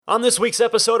On this week's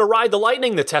episode of Ride the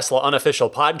Lightning, the Tesla unofficial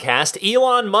podcast,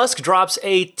 Elon Musk drops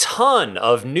a ton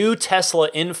of new Tesla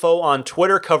info on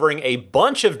Twitter covering a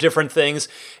bunch of different things,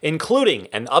 including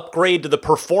an upgrade to the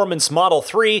Performance Model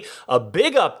 3, a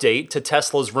big update to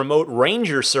Tesla's Remote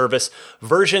Ranger service,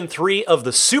 version 3 of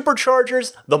the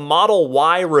Superchargers, the Model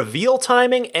Y reveal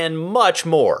timing, and much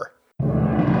more.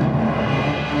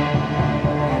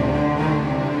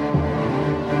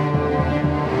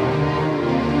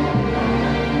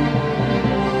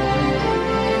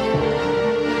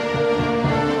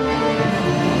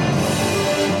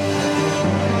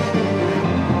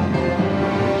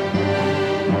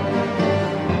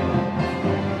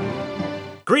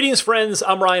 Greetings, friends.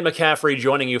 I'm Ryan McCaffrey,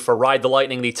 joining you for Ride the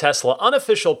Lightning, the Tesla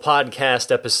unofficial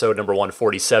podcast, episode number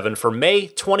 147 for May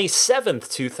 27th,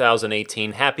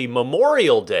 2018. Happy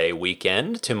Memorial Day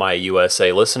weekend to my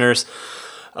USA listeners.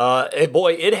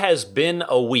 Boy, it has been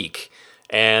a week,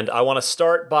 and I want to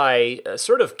start by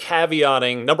sort of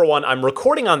caveating. Number one, I'm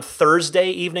recording on Thursday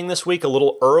evening this week, a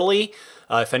little early.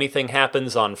 If anything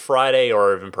happens on Friday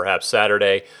or even perhaps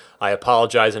Saturday, I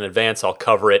apologize in advance. I'll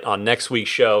cover it on next week's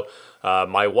show.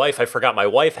 My wife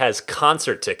has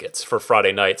concert tickets for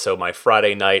Friday night, so my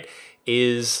Friday night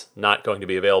is not going to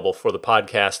be available for the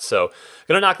podcast, so I'm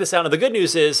going to knock this out. And the good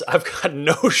news is I've got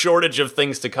no shortage of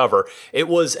things to cover. It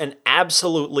was an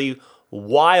absolutely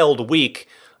wild week,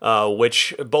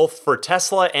 which both for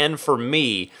Tesla and for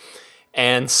me,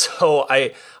 and so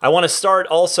I want to start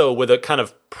also with a kind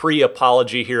of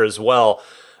pre-apology here as well.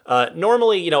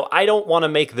 Normally, I don't want to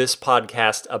make this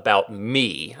podcast about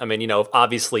me. I mean,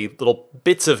 obviously little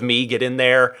bits of me get in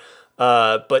there,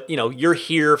 but, you're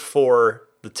here for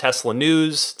the Tesla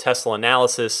news, Tesla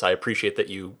analysis. I appreciate that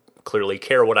you clearly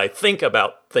care what I think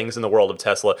about things in the world of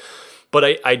Tesla, but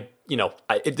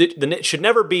it should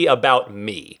never be about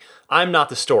me. I'm not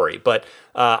the story, but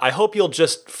I hope you'll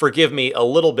just forgive me a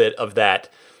little bit of that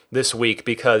this week,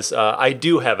 because I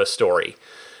do have a story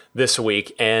this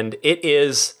week, and it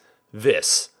is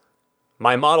this.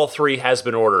 My Model 3 has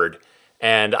been ordered,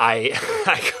 and I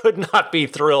could not be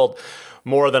thrilled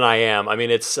more than I am. I mean,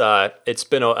 it's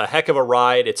been a heck of a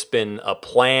ride. It's been a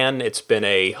plan. It's been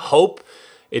a hope.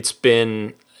 It's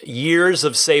been years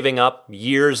of saving up,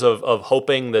 years of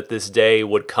hoping that this day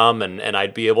would come and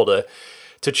I'd be able to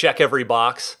check every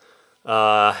box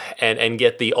and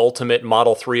get the ultimate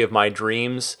Model 3 of my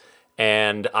dreams.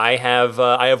 And I have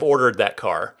ordered that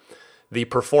car, the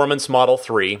Performance Model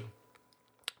 3,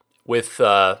 with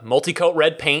multi-coat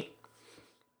red paint,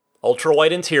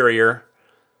 ultra-white interior,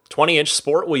 20-inch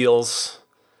sport wheels,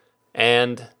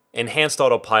 and enhanced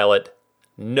autopilot,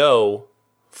 no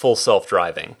full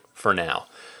self-driving for now.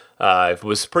 I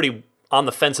was pretty on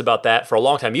the fence about that for a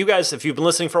long time. You guys, if you've been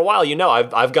listening for a while,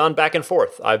 I've gone back and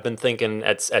forth. I've been thinking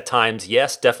at times,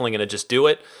 yes, definitely going to just do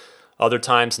it. Other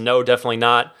times, no, definitely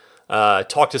not.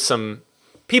 Talk to some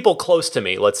people close to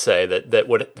me, let's say,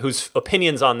 whose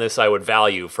opinions on this I would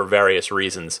value for various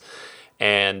reasons,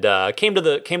 and came to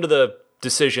the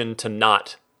decision to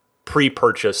not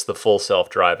pre-purchase the full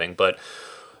self-driving.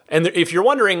 And if you're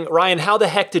wondering, Ryan, how the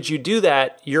heck did you do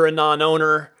that? You're a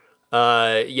non-owner.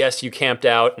 Yes, you camped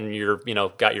out and you're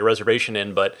got your reservation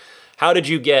in, but how did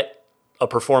you get a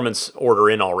performance order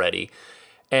in already?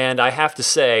 And I have to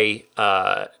say,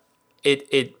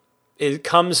 it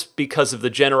comes because of the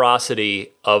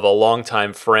generosity of a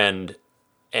longtime friend,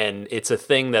 and it's a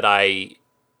thing that I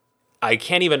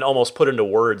can't even almost put into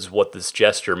words what this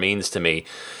gesture means to me.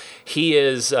 He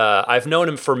is, I've known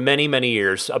him for many, many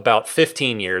years, about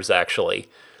 15 years actually,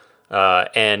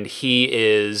 and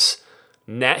he's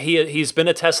been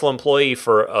a Tesla employee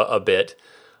for a bit,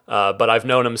 but I've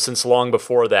known him since long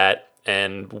before that,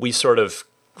 and we sort of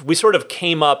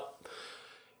came up.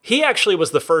 He actually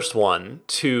was the first one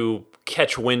to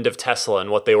catch wind of Tesla and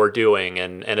what they were doing,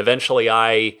 and eventually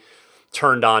I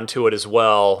turned on to it as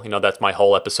well. That's my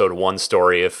whole episode 1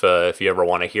 story if you ever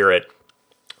want to hear it.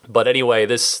 But anyway,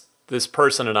 this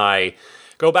person and I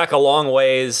go back a long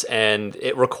ways, and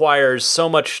it requires so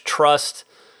much trust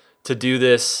to do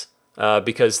this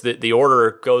because the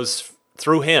order goes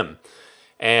through him,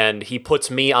 and he puts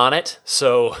me on it.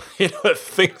 So if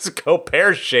things go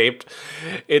pear-shaped,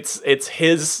 it's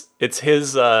his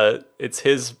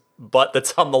butt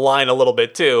that's on the line a little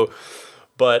bit too.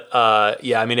 But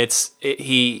I mean,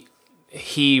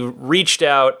 he reached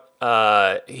out.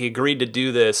 He agreed to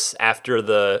do this after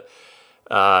the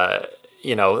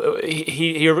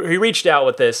he reached out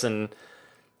with this, and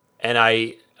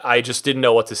I just didn't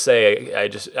know what to say.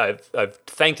 I've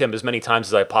thanked him as many times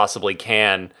as I possibly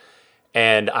can.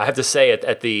 And I have to say,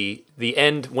 at the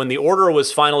end, when the order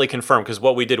was finally confirmed, because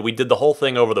what we did the whole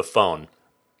thing over the phone.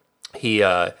 he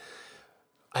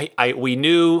we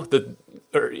knew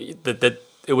that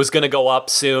it was going to go up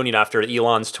soon, after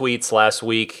Elon's tweets last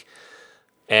week,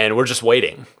 and we're just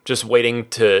waiting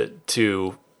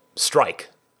to strike.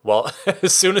 Well,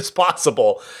 as soon as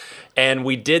possible. And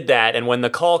we did that. And when the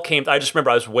call came, I just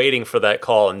remember I was waiting for that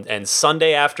call. And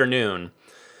Sunday afternoon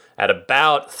at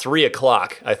about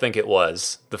 3:00, I think it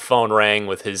was, the phone rang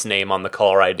with his name on the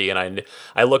caller ID. And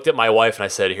I looked at my wife and I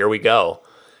said, here we go.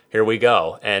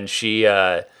 And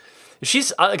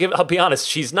I'll be honest,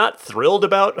 she's not thrilled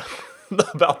about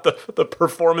the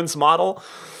performance model,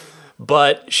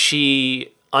 but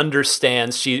she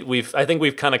understands. I think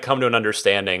we've kind of come to an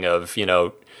understanding of,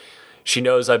 she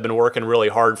knows I've been working really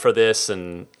hard for this,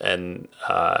 and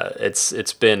it's a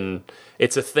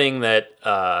thing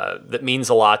that means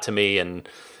a lot to me. And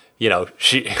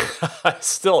she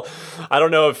I don't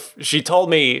know if she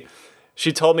told me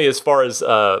as far as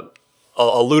a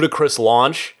ludicrous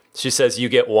launch. She says, you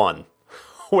get one.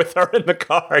 With her in the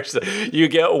car, she said, you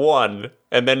get one,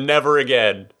 and then never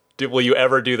again will you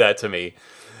ever do that to me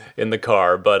in the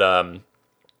car. But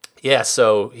yeah,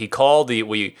 so he called.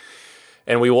 We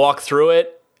walked through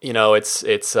it. It's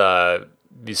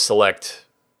you select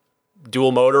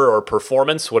dual motor or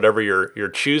performance, whatever you're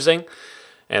choosing,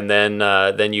 and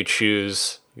then you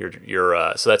choose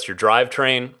your so that's your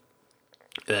drivetrain.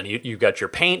 And then you've got your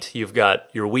paint, you've got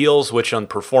your wheels, which on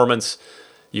performance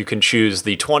you can choose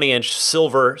the 20-inch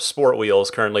silver sport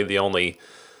wheels. Currently, the only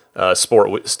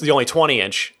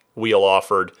 20-inch wheel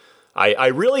offered. I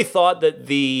really thought that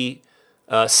the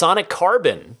Sonic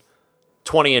Carbon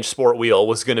 20-inch sport wheel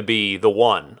was going to be the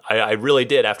one. I really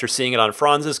did, after seeing it on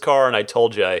Franz's car, and I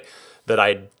told you that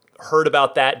I'd heard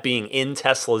about that being in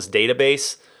Tesla's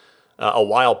database a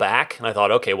while back, and I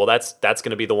thought, okay, well that's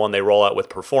going to be the one they roll out with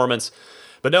performance.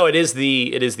 But no, it is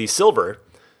the silver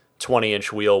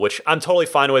 20-inch wheel, which I'm totally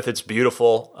fine with. It's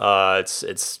beautiful.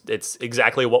 It's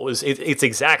exactly what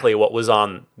was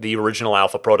on the original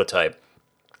Alpha prototype,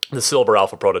 the silver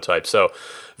Alpha prototype. So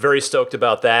very stoked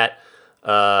about that.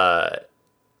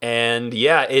 And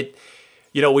yeah,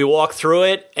 we walked through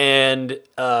it, and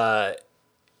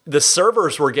the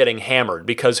servers were getting hammered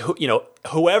because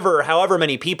however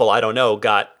many people, I don't know,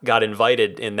 got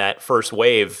invited in that first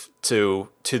wave to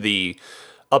the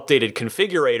updated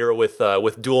configurator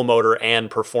with dual motor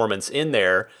and performance in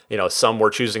there. Some were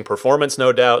choosing performance,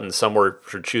 no doubt, and some were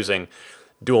choosing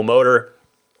dual motor.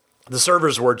 The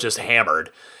servers were just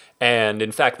hammered. And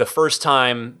in fact, the first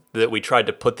time that we tried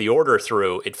to put the order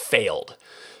through, it failed.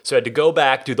 So I had to go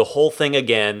back, do the whole thing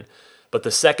again. But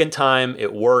the second time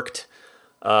it worked.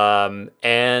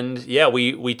 And yeah,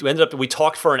 we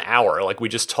talked for an hour. Like, we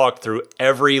just talked through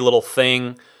every little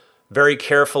thing very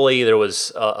carefully. There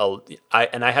was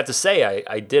and I have to say,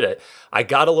 I did it. I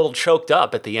got a little choked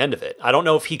up at the end of it. I don't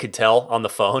know if he could tell on the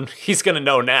phone. He's going to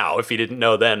know now if he didn't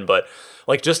know then. But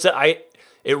like,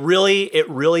 it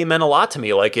really meant a lot to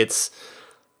me. Like,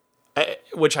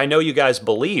 which I know you guys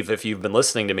believe if you've been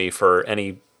listening to me for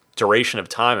any duration of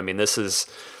time. I mean, this is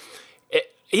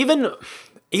even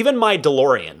my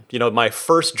DeLorean, my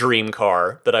first dream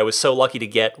car that I was so lucky to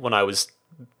get when I was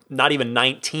not even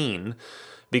 19,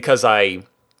 because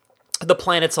the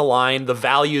planets aligned. The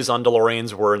values on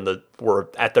DeLoreans were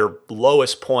at their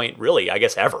lowest point, really, I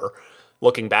guess, ever.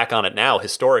 Looking back on it now,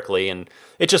 historically, and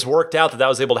it just worked out that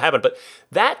was able to happen. But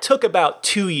that took about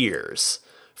 2 years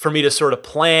for me to sort of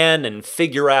plan and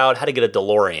figure out how to get a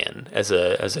DeLorean as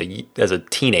a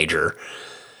teenager.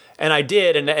 And I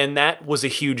did, and that was a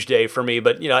huge day for me.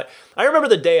 But I remember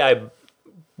the day I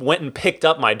went and picked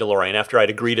up my DeLorean after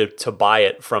I'd agreed to buy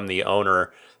it from the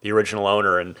owner, the original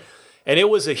owner, and it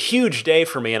was a huge day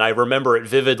for me, and I remember it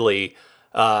vividly.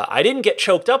 I didn't get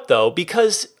choked up, though,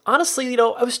 because honestly,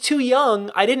 I was too young.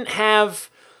 I didn't have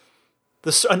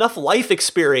enough life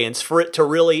experience for it to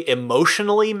really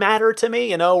emotionally matter to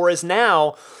me, whereas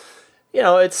now,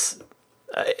 it's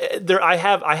I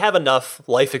have enough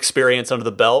life experience under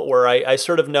the belt where I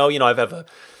sort of know,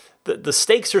 the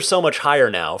stakes are so much higher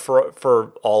now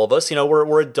for all of us.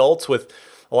 We're adults, with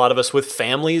a lot of us with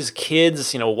families,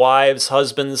 kids, wives,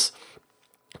 husbands,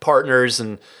 partners,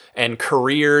 and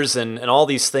careers, and all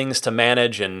these things to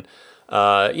manage. And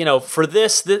for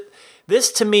this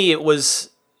to me, it was,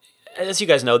 as you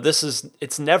guys know,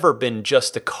 it's never been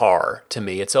just a car to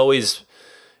me.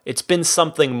 It's been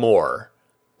something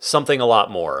a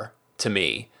lot more to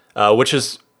me, which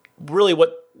is really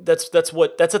that's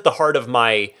at the heart of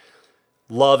my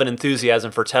love and enthusiasm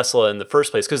for Tesla in the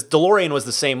first place. Because DeLorean was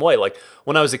the same way. Like,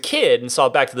 when I was a kid and saw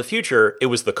Back to the Future, it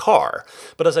was the car.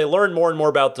 But as I learned more and more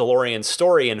about DeLorean's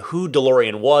story and who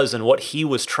DeLorean was and what he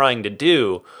was trying to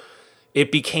do, it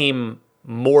became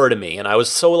more to me. And I was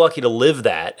so lucky to live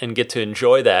that and get to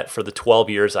enjoy that for the 12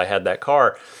 years I had that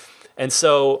car. And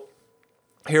so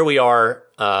here we are,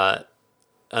 and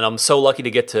I'm so lucky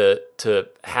to get to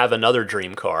have another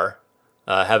dream car,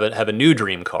 have a new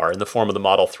dream car in the form of the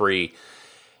Model 3.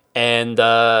 And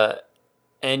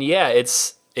yeah, it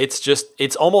was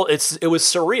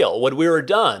surreal when we were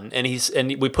done,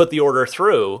 and we put the order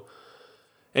through,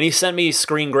 and he sent me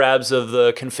screen grabs of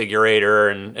the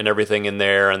configurator and everything in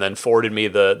there, and then forwarded me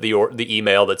the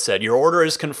email that said your order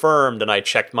is confirmed. And I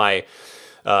checked my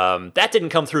that didn't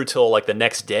come through till like the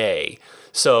next day.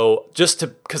 So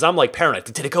because I'm like paranoid,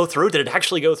 did it go through? Did it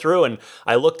actually go through? And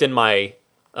I looked in my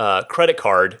credit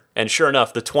card, and sure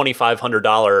enough, the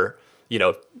 $2,500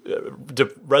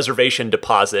 reservation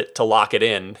deposit to lock it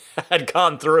in had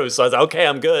gone through. So I was like, okay,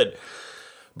 I'm good.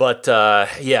 But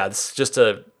yeah, it's just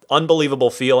a unbelievable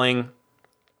feeling,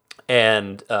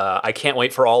 and I can't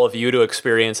wait for all of you to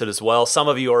experience it as well. Some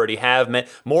of you already have,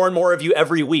 more and more of you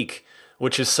every week,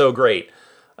 which is so great.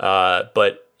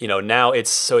 But now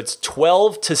it's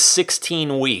 12 to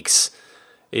 16 weeks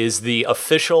is the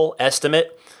official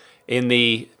estimate in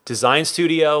the design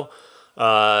studio.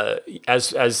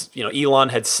 As Elon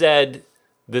had said,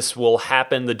 this will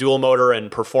happen. The dual motor and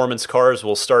performance cars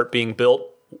will start being built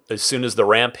as soon as the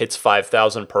ramp hits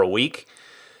 5,000 per week.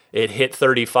 It hit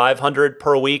 3,500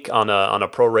 per week on a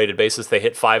prorated basis. They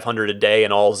hit 500 a day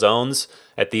in all zones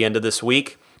at the end of this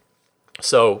week.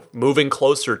 So moving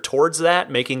closer towards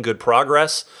that, making good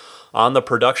progress on the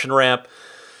production ramp.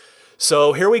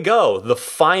 So here we go. The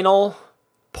final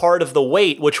part of the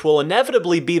wait, which will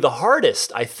inevitably be the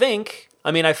hardest, I think.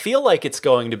 I mean, I feel like it's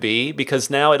going to be, because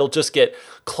now it'll just get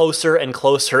closer and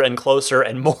closer and closer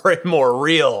and more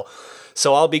real.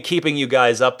 So I'll be keeping you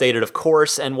guys updated, of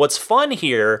course. And what's fun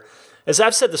here, as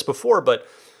I've said this before, but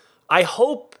I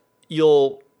hope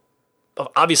you'll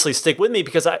obviously stick with me,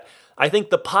 because I think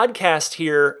the podcast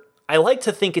here, I like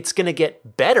to think it's going to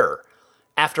get better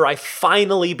after I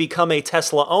finally become a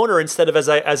Tesla owner, instead of,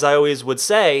 as I always would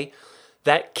say,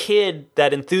 that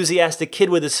enthusiastic kid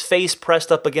with his face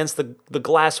pressed up against the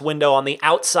glass window on the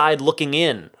outside looking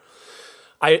in.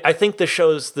 I think this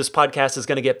podcast is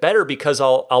going to get better, because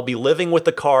I'll be living with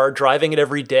the car, driving it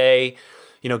every day,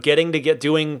 getting to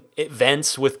doing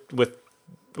events with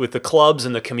the clubs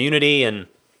and the community, and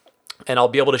I'll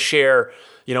be able to share,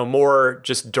 more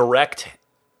just direct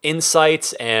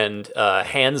insights and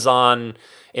hands-on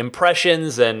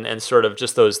impressions and sort of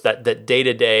just that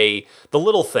day-to-day, the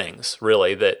little things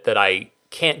really that I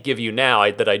can't give you now,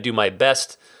 that I do my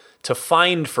best to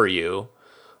find for you.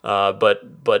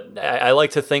 But I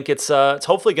like to think it's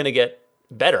hopefully going to get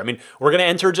better. I mean, we're going to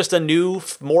enter just a new,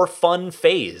 more fun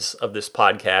phase of this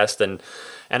podcast,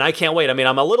 and I can't wait. I mean,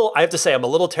 I have to say, I'm a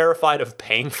little terrified of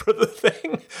paying for the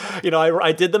thing.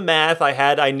 I did the math.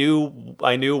 I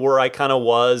knew where I kind of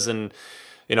was, and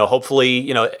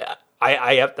hopefully,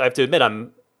 I have to admit,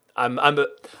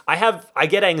 I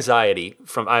get anxiety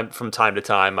from time to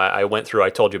time. I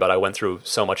told you about, I went through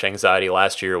so much anxiety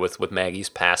last year with Maggie's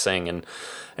passing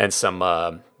and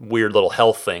some weird little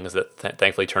health things that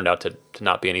thankfully turned out to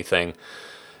not be anything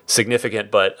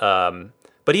significant. But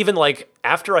even like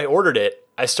after I ordered it,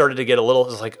 I started to get a little,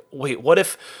 like, wait, what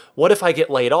if I get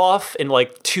laid off in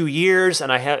like 2 years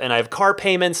and I have car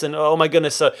payments, and oh my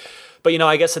goodness. But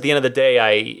I guess at the end of the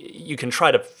day, you can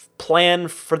try to plan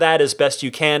for that as best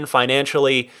you can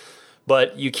financially,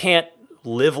 but you can't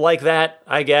live like that,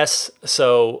 I guess.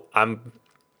 So I'm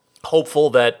hopeful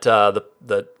that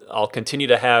I'll continue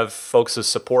to have folks'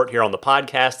 support here on the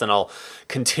podcast, and I'll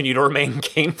continue to remain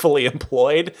gainfully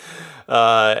employed,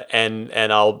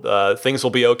 and I'll things will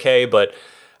be okay. But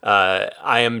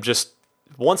I am just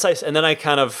once I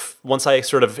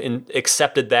sort of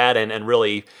accepted that and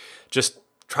really just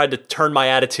tried to turn my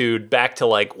attitude back to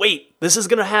like, wait, this is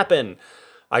gonna happen.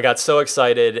 I got so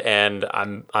excited, and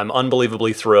I'm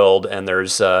unbelievably thrilled. And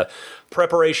there's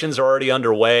preparations are already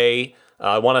underway.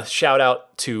 I want to shout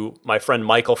out to my friend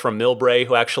Michael from Millbrae,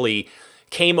 who actually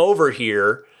came over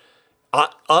here.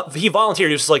 He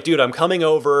volunteered. He was just like, dude, I'm coming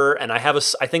over, and I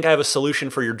think I have a solution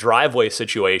for your driveway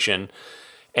situation.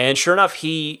 And sure enough,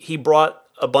 he brought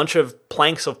a bunch of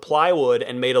planks of plywood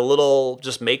and made a little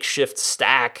just makeshift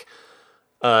stack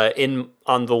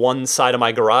on the one side of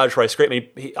my garage where I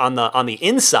scrape on the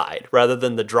inside rather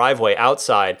than the driveway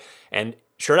outside. And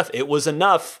sure enough, it was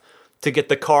enough to get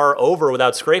the car over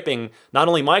without scraping not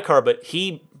only my car, but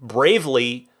he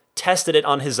bravely tested it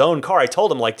on his own car. I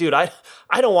told him, like, dude, I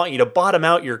don't want you to bottom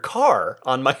out your car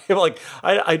on my, like,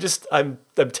 I'm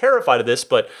terrified of this.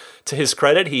 But to his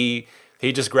credit, he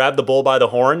he just grabbed the bull by the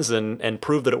horns and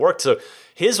proved that it worked. So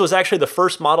his was actually the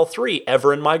first Model 3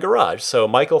 ever in my garage. So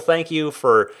Michael, thank you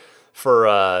for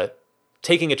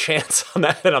taking a chance on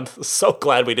that. And I'm so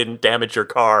glad we didn't damage your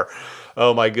car.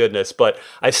 Oh my goodness. But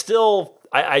so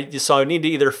I need to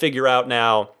either figure out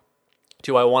now,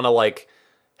 do I want to like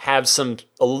have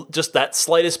just that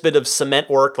slightest bit of cement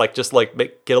work, like just like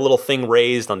get a little thing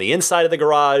raised on the inside of the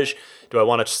garage? Do I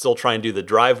want to still try and do the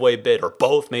driveway bit or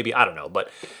both? Maybe, I don't know. But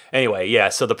anyway, yeah,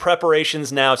 so the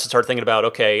preparations now to start thinking about,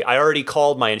 okay, I already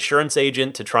called my insurance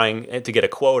agent to get a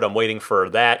quote. I'm waiting for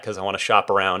that because I want to shop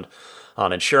around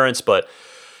on insurance. But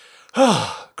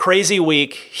crazy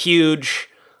week, huge.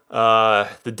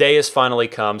 The day has finally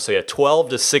come. So yeah, 12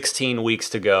 to 16 weeks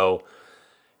to go.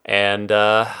 And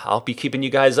I'll be keeping you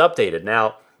guys updated.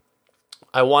 Now,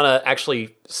 I want to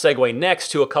actually segue next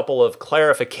to a couple of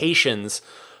clarifications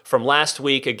from last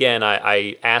week. Again,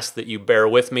 I asked that you bear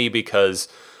with me because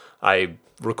I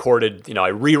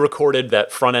re-recorded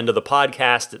that front end of the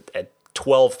podcast at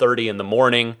 12:30 in the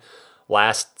morning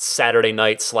last Saturday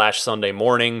night / Sunday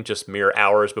morning, just mere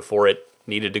hours before it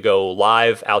needed to go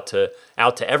live out to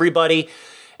everybody.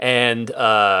 And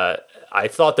I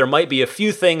thought there might be a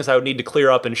few things I would need to clear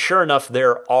up, and sure enough,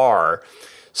 there are.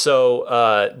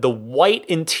 So the white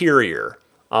interior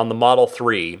on the Model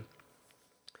 3,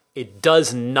 it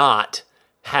does not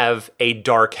have a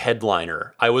dark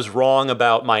headliner. I was wrong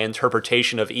about my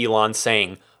interpretation of Elon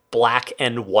saying black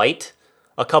and white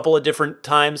a couple of different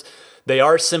times. They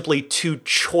are simply two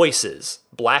choices,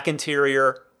 black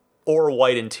interior or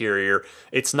white interior.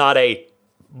 It's not a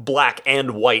black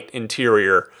and white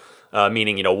interior,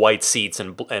 meaning, white seats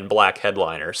and black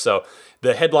headliner. So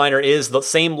the headliner is the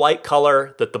same light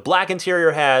color that the black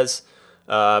interior has.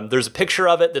 There's a picture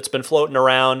of it that's been floating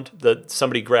around that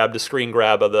somebody grabbed a screen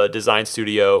grab of the design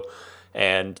studio,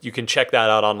 and you can check that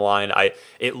out online.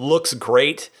 It looks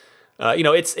great.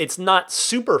 It's not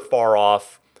super far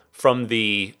off from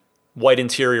the white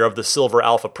interior of the Silver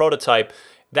Alpha prototype.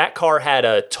 That car had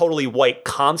a totally white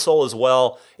console as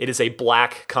well. It is a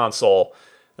black console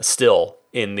still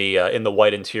in the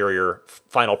white interior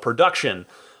final production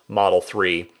Model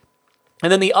 3.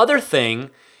 And then the other thing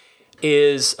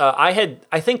is I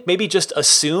think maybe just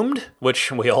assumed,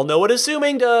 which we all know what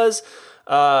assuming does,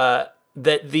 that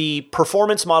the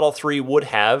Performance Model 3 would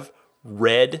have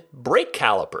red brake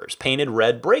calipers, painted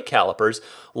red brake calipers,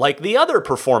 like the other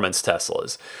performance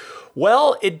Teslas.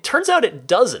 Well, it turns out it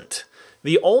doesn't.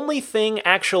 The only thing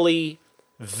actually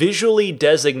visually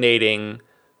designating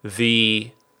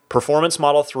the Performance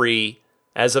Model 3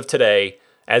 as of today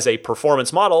as a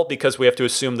performance model, because we have to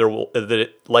assume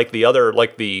like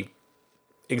the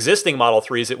existing Model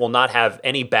 3s, it will not have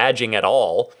any badging at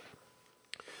all.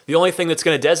 The only thing that's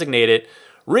going to designate it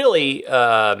really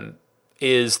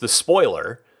is the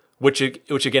spoiler, which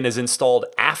again is installed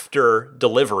after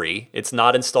delivery. It's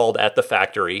not installed at the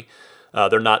factory.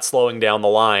 They're not slowing down the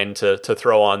line to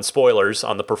throw on spoilers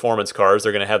on the performance cars.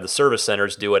 They're going to have the service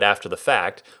centers do it after the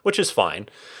fact, which is fine.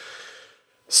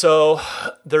 So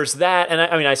there's that. And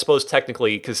I suppose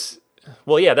technically,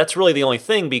 that's really the only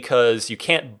thing, because you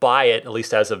can't buy it, at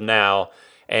least as of now.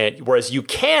 And whereas you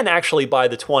can actually buy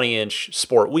the 20-inch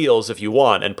sport wheels if you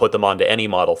want and put them onto any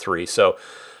Model 3. So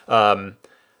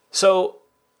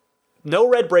no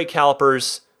red brake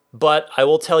calipers, but I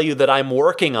will tell you that I'm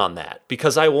working on that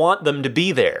because I want them to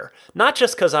be there. Not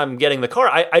just because I'm getting the car.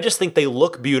 I just think they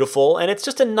look beautiful, and it's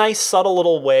just a nice, subtle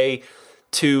little way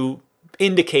to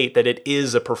indicate that it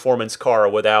is a performance car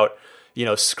without,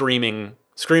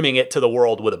 screaming it to the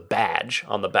world with a badge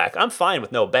on the back. I'm fine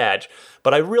with no badge,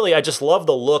 but I just love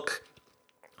the look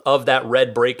of that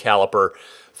red brake caliper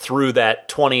through that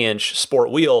 20-inch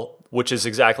sport wheel, which is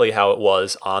exactly how it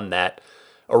was on that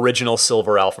original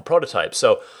Silver Alpha prototype.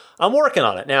 So I'm working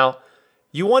on it. Now,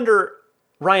 you wonder,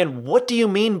 Ryan, what do you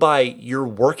mean by you're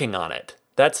working on it?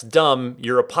 That's dumb.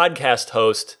 You're a podcast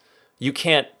host. You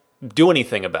can't do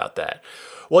anything about that.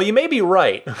 Well, you may be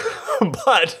right,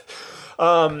 but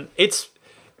it's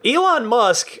Elon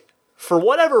Musk, for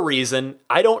whatever reason,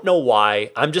 I don't know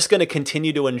why. I'm just going to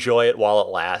continue to enjoy it while it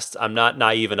lasts. I'm not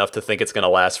naive enough to think it's going to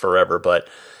last forever, but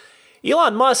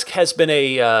Elon Musk has been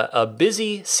a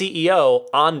busy CEO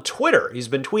on Twitter. He's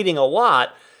been tweeting a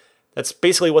lot. That's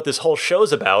basically what this whole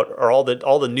show's about, or all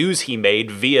the news he made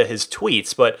via his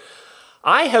tweets. But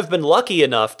I have been lucky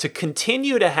enough to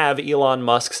continue to have Elon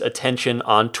Musk's attention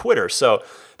on Twitter. So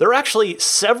there are actually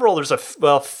there's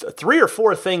 3 or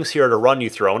 4 things here to run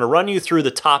you through. I want to run you through the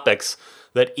topics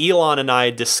that Elon and I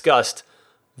discussed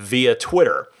via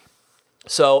Twitter.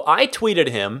 So I tweeted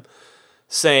him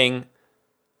saying,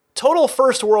 "Total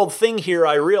first world thing here,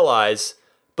 I realize,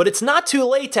 But it's not too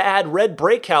late to add red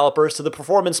brake calipers to the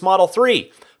Performance Model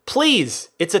 3. Please,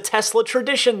 it's a Tesla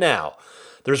tradition now.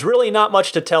 There's really not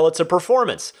much to tell it's a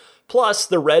performance. Plus,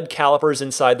 the red calipers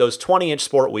inside those 20-inch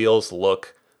sport wheels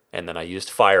look, and then I used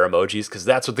fire emojis because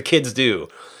that's what the kids do.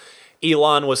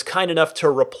 Elon was kind enough to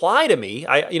reply to me.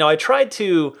 I tried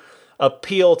to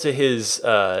appeal to his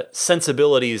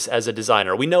sensibilities as a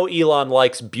designer. We know Elon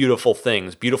likes beautiful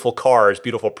things, beautiful cars,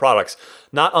 beautiful products,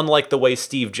 not unlike the way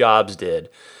Steve Jobs did.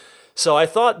 So I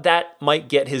thought that might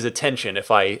get his attention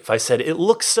if I said, it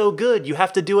looks so good, you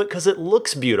have to do it because it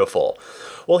looks beautiful.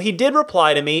 Well, he did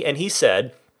reply to me and he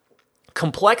said,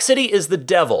 complexity is the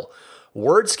devil.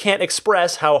 Words can't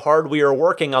express how hard we are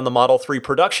working on the Model 3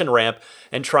 production ramp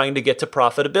and trying to get to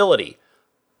profitability.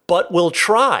 But we'll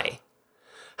try.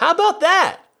 How about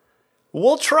that?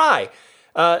 We'll try.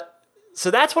 So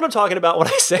that's what I'm talking about when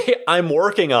I say I'm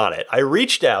working on it. I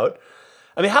reached out.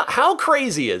 I mean, how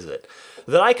crazy is it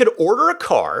that I could order a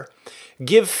car,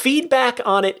 give feedback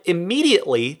on it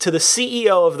immediately to the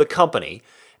CEO of the company,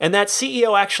 and that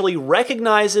CEO actually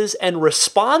recognizes and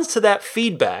responds to that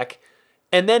feedback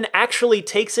and then actually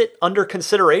takes it under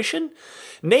consideration?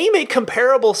 Name a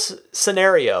comparable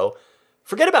scenario,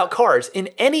 forget about cars, in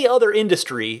any other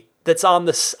industry that's on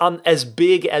as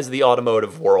big as the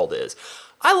automotive world is.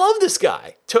 I love this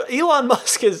guy. Elon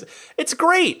Musk it's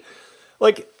great.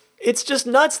 Like, it's just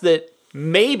nuts that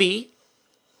maybe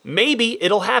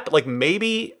it'll happen. Like,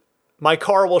 maybe my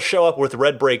car will show up with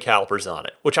red brake calipers on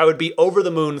it, which I would be over the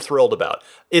moon thrilled about.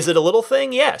 Is it a little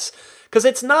thing? Yes. Because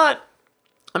it's not,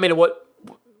 I mean,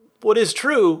 what is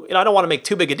true, I don't want to make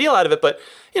too big a deal out of it, but,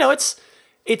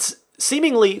 it's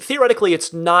seemingly, theoretically,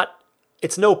 it's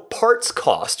no parts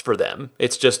cost for them.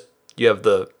 It's just, you have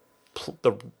the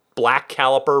black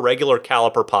caliper, regular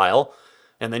caliper pile,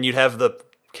 and then you'd have the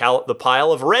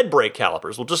pile of red brake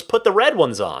calipers. We'll just put the red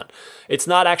ones on. It's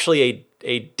not actually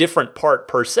a different part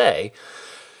per se.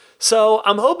 So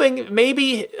I'm hoping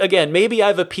maybe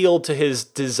I've appealed to his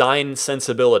design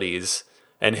sensibilities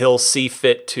and he'll see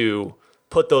fit to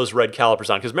put those red calipers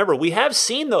on. Because remember, we have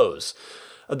seen those.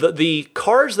 The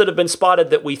cars that have been spotted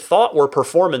that we thought were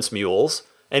performance mules,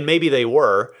 and maybe they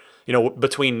were,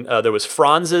 between, there was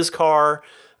Franz's car,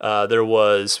 there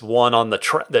was one on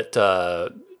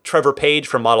that Trevor Page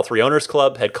from Model 3 Owners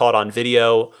Club had caught on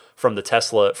video from the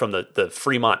Tesla, from the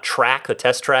Fremont track, the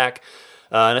test track,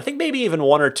 and I think maybe even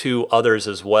one or two others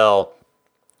as well.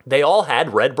 They all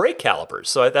had red brake calipers,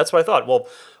 so that's what I thought. Well,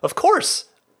 of course,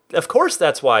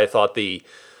 that's why I thought the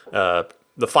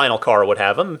final car would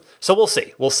have them. So we'll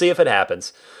see. We'll see if it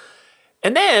happens.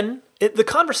 And then the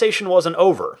conversation wasn't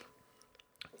over.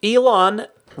 Elon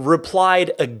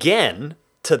replied again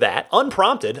to that,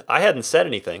 unprompted. I hadn't said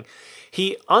anything.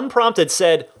 He unprompted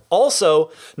said,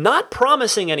 also, not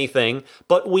promising anything,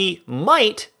 but we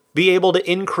might be able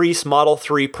to increase Model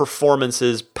 3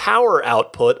 Performance's power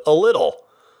output a little.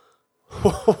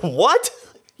 What?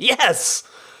 Yes.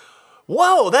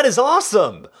 Whoa, that is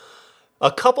awesome.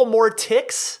 A couple more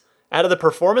ticks out of the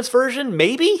performance version,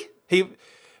 maybe? If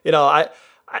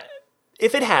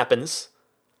it happens,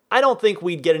 I don't think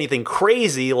we'd get anything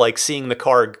crazy like seeing the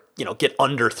car, get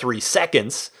under 3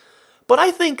 seconds. But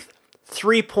I think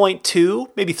 3.2,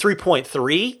 maybe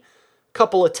 3.3,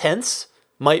 couple of tenths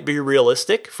might be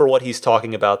realistic for what he's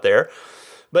talking about there.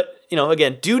 But,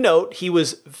 again, do note he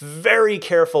was very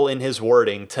careful in his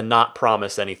wording to not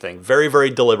promise anything. Very, very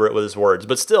deliberate with his words.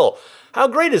 But still, how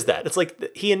great is that? It's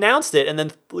like he announced it and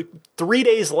then 3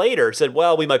 days later said,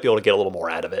 well, we might be able to get a little more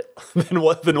out of it than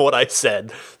what I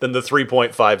said, than the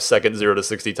 3.5 second 0 to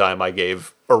 60 time I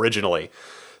gave originally.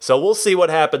 So we'll see what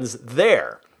happens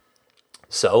there.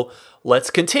 So let's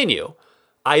continue.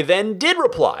 I then did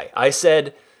reply. I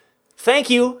said, thank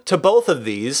you to both of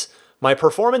these. My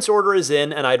performance order is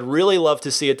in, and I'd really love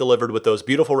to see it delivered with those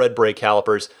beautiful red brake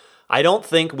calipers. I don't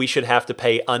think we should have to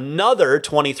pay another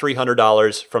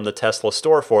 $2,300 from the Tesla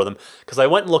store for them, because I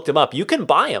went and looked them up. You can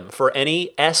buy them for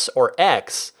any S or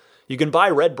X. You can buy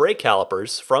red brake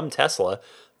calipers from Tesla,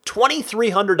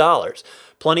 $2,300.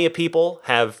 Plenty of people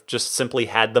have just simply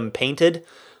had them painted.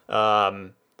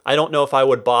 I don't know if I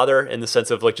would bother in the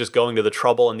sense of like just going to the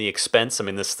trouble and the expense. I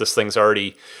mean, this thing's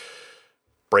already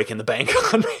breaking the bank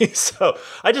on me. So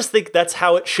I just think that's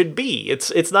how it should be.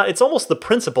 It's almost the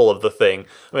principle of the thing.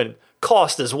 I mean,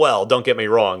 cost as well, don't get me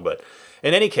wrong. But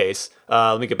in any case,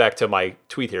 let me get back to my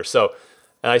tweet here. So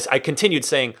I continued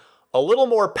saying, a little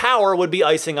more power would be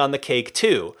icing on the cake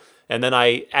too. And then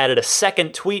I added a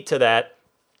second tweet to that.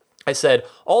 I said,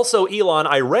 also, Elon,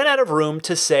 I ran out of room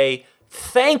to say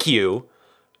thank you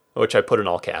which I put in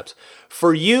all caps,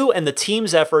 for you and the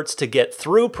team's efforts to get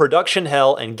through production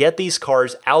hell and get these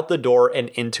cars out the door and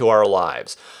into our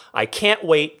lives. I can't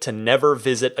wait to never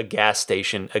visit a gas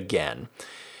station again.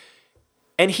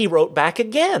 And he wrote back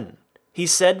again. He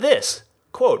said this,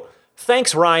 quote,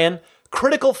 "Thanks, Ryan.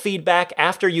 Critical feedback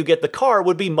after you get the car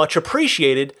would be much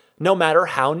appreciated, no matter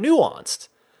how nuanced."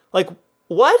 Like,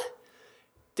 what?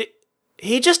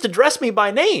 He just addressed me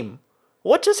by name.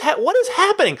 What is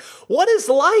happening? What is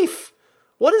life?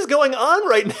 What is going on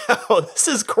right now? This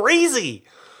is crazy.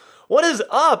 What is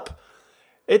up?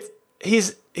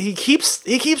 He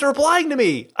keeps replying to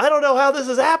me. I don't know how this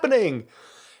is happening.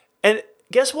 And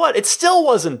guess what? It still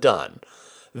wasn't done.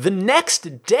 The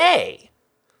next day,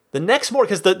 the next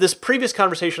morning, because this previous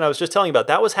conversation I was just telling you about,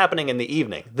 that was happening in the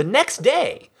evening. The next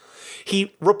day,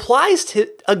 he replies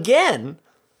again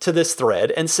to this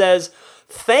thread and says,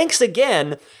 "Thanks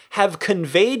again. Have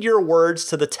conveyed your words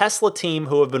to the Tesla team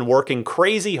who have been working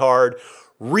crazy hard.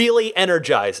 Really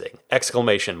energizing!"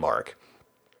 Exclamation mark.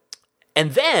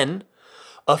 And then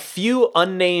a few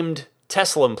unnamed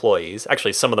Tesla employees,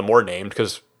 actually some of them were named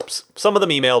because some of them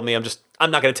emailed me.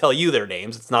 I'm not going to tell you their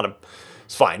names.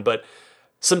 It's fine. But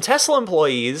some Tesla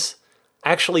employees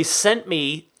actually sent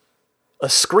me a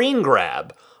screen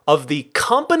grab of the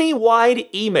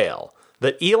company-wide email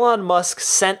that Elon Musk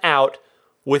sent out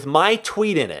with my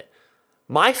tweet in it.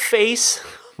 My face,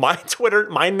 my Twitter,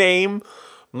 my name,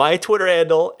 my Twitter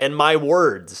handle, and my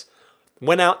words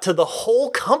went out to the whole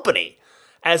company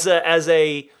as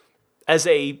a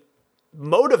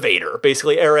motivator,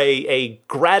 basically, or a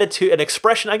gratitude, an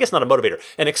expression, I guess not a motivator,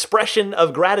 an expression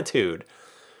of gratitude.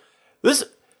 This,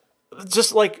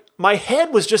 just like, my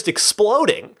head was just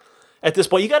exploding at this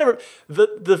point. You gotta,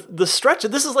 the stretch,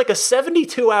 this is like a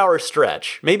 72-hour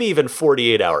stretch, maybe even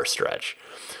 48-hour stretch,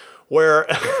 where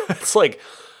it's like,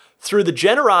 through the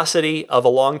generosity of a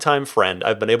longtime friend,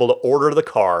 I've been able to order the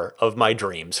car of my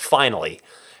dreams, finally,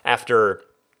 after,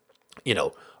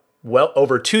 well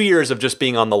over 2 years of just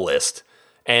being on the list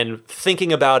and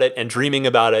thinking about it and dreaming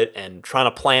about it and trying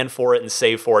to plan for it and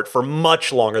save for it for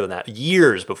much longer than that,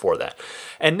 years before that.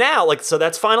 And now, so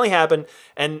that's finally happened,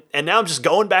 and now I'm just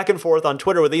going back and forth on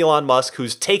Twitter with Elon Musk,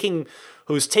 who's taking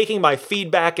my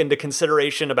feedback into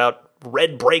consideration about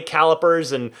red brake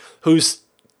calipers, and who's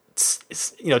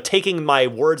taking my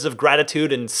words of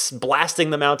gratitude and blasting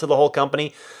them out to the whole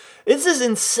company. This is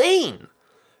insane.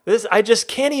 I just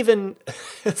can't even,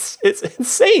 it's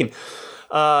insane.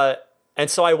 And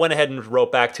so I went ahead and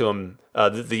wrote back to him,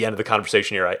 the end of the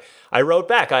conversation here. I wrote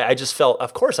back. I just felt,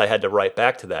 of course I had to write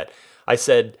back to that. I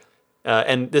said,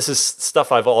 and this is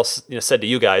stuff I've all said to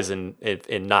you guys in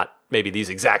not maybe these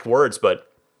exact words,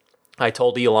 but I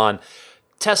told Elon,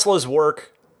 Tesla's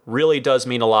work really does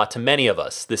mean a lot to many of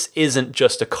us. This isn't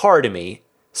just a car to me,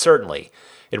 certainly.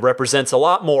 It represents a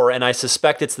lot more, and I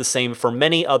suspect it's the same for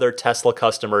many other Tesla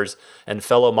customers and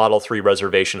fellow Model 3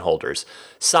 reservation holders.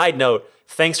 Side note,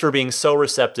 thanks for being so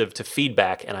receptive to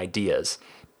feedback and ideas.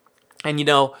 And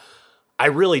I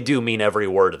really do mean every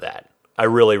word of that. I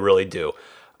really, really do.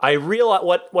 I realized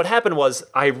what happened was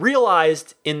I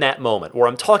realized in that moment where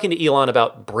I'm talking to Elon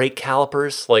about brake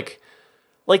calipers,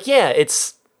 yeah,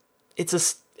 it's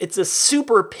a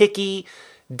super picky,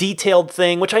 detailed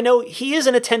thing, which I know he is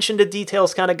an attention to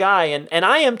details kind of guy, and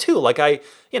I am too.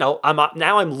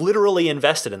 I'm literally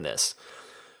invested in this,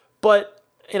 but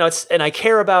and I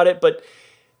care about it. But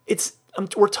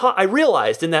I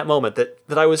realized in that moment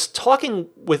that I was talking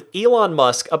with Elon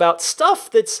Musk about stuff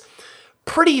that's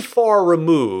pretty far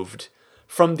removed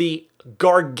from the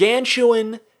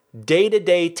gargantuan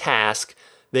day-to-day task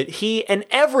that he and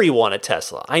everyone at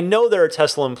Tesla, I know there are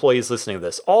Tesla employees listening to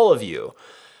this, all of you,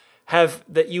 have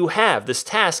this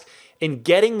task in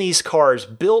getting these cars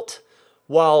built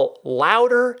while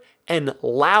louder and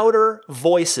louder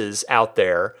voices out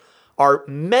there are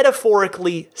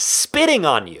metaphorically spitting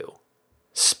on you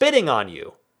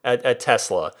at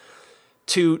Tesla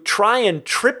to try and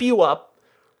trip you up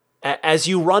as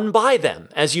you run by them,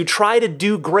 as you try to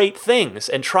do great things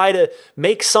and try to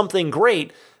make something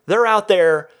great. They're out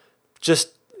there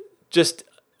just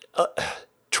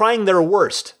trying their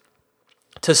worst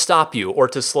to stop you or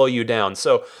to slow you down.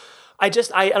 So I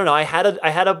don't know. I had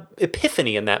a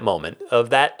epiphany in that moment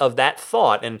of that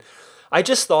thought, and I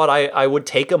just thought I would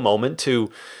take a moment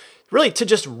to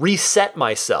just reset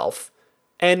myself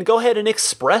and go ahead and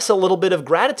express a little bit of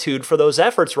gratitude for those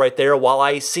efforts right there while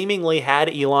I seemingly had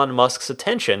Elon Musk's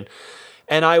attention.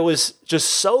 And I was just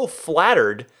so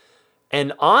flattered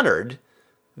and honored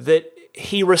that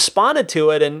he responded to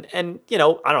it. And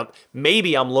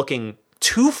maybe I'm looking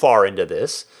too far into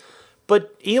this,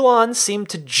 but Elon seemed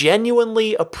to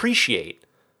genuinely appreciate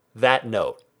that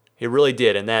note. He really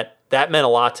did, and that meant a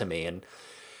lot to me. And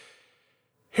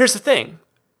here's the thing.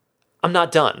 I'm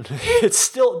not done. It's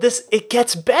still it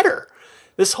gets better.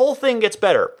 This whole thing gets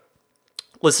better.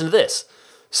 Listen to this.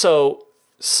 So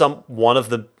one of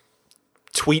the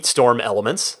Tweetstorm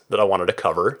elements that I wanted to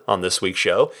cover on this week's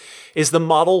show is the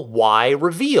Model Y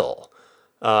reveal.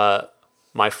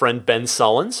 My friend Ben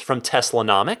Sullins from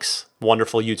Teslanomics,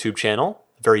 wonderful YouTube channel,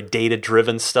 very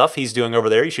data-driven stuff he's doing over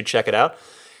there. You should check it out.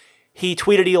 He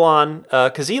tweeted Elon,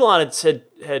 because Elon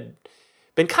had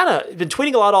been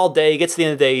tweeting a lot all day. He gets to the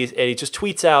end of the day, and he just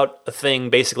tweets out a thing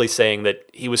basically saying that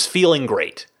he was feeling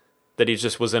great, that he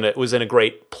just was in a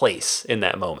great place in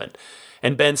that moment.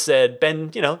 And Ben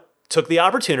took the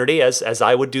opportunity, as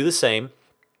I would do the same,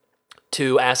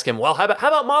 to ask him, well, how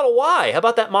about Model Y? How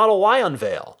about that Model Y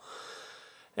unveil?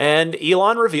 And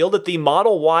Elon revealed that the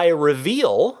Model Y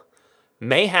reveal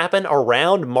may happen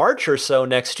around March or so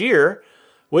next year,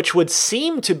 which would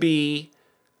seem to be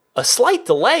a slight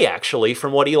delay, actually,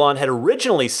 from what Elon had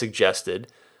originally suggested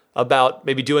about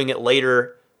maybe doing it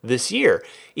later this year.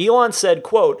 Elon said,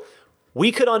 quote,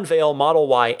 "We could unveil Model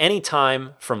Y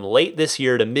anytime from late this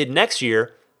year to mid next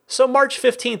year, so March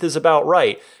 15th is about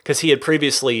right," because he had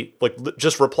previously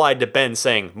just replied to Ben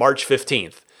saying March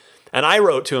 15th. And I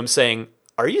wrote to him saying,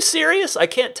 "Are you serious? I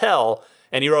can't tell."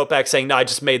 And he wrote back saying, "No, I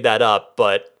just made that up,"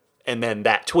 and then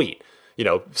that tweet,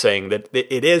 saying that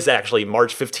it is actually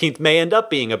March 15th may end up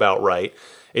being about right.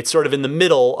 It's sort of in the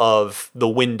middle of the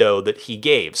window that he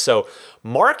gave. So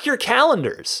mark your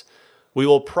calendars. We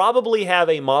will probably have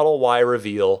a Model Y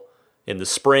reveal in the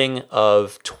spring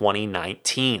of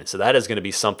 2019. So that is going to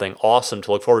be something awesome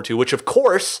to look forward to, which of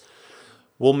course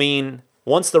will mean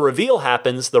once the reveal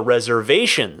happens, the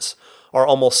reservations are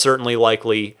almost certainly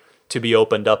likely to be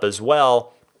opened up as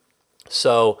well.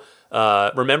 So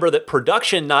remember that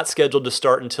production not scheduled to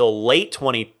start until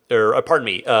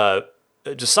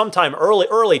just sometime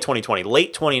early 2020,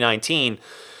 late 2019,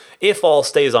 if all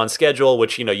stays on schedule,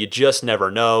 which, you just never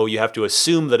know. You have to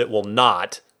assume that it will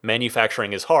not.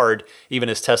 Manufacturing is hard, even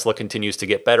as Tesla continues to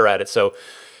get better at it. So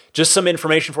just some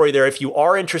information for you there. If you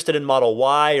are interested in Model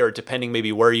Y, or depending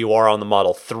maybe where you are on the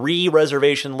Model 3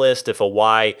 reservation list, if a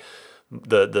Y,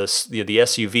 the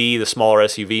SUV, the smaller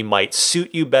SUV might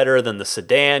suit you better than the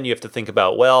sedan, you have to think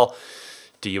about, well,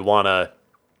 do you want to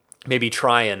maybe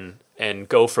try and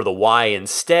go for the Y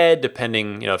instead,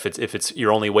 depending, if it's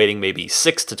you're only waiting maybe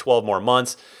 6 to 12 more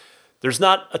months. There's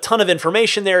not a ton of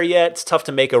information there yet. It's tough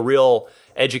to make a real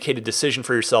educated decision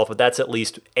for yourself, but that's at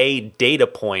least a data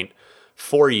point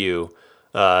for you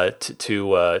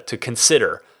to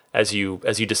consider as you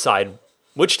decide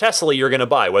which Tesla you're going to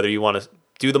buy, whether you want to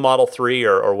do the Model 3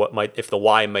 or what might, if the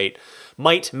Y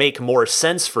might make more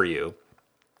sense for you.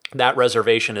 That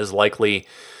reservation is likely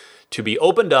to be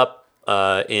opened up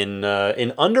in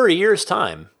under a year's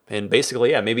time, in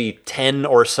basically, maybe 10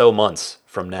 or so months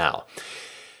from now.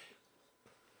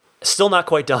 Still not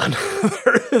quite done.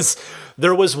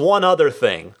 There was one other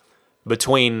thing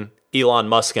between Elon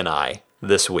Musk and I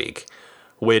this week,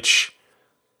 which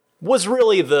was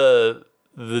really the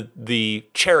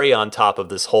cherry on top of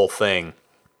this whole thing.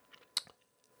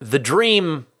 The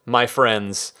dream, my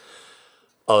friends,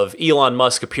 of Elon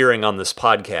Musk appearing on this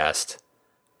podcast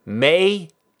may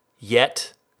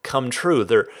yet come true.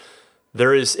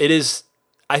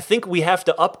 I think we have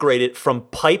to upgrade it from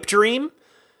pipe dream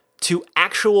to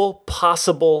actual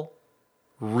possible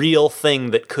real thing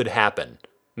that could happen.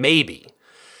 Maybe.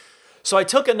 So I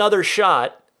took another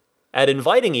shot at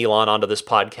inviting Elon onto this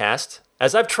podcast,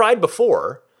 as I've tried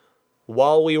before,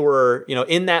 while we were,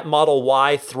 in that Model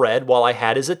Y thread, while I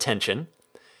had his attention.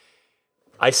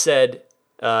 I said,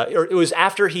 or it was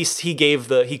after he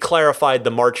clarified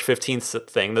the March 15th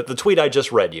thing, the tweet I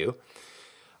just read you.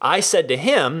 I said to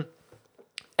him,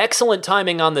 "Excellent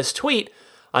timing on this tweet.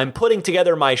 I'm putting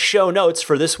together my show notes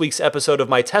for this week's episode of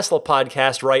my Tesla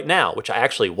podcast right now," which I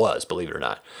actually was, believe it or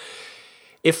not.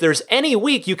 "If there's any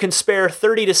week you can spare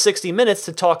 30 to 60 minutes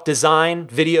to talk design,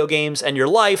 video games, and your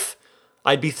life,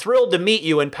 I'd be thrilled to meet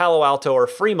you in Palo Alto or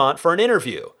Fremont for an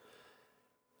interview."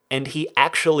 And he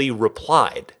actually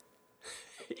replied.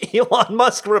 Elon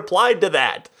Musk replied to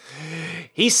that.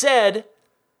 He said,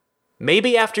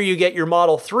 "Maybe after you get your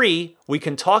Model 3, we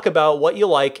can talk about what you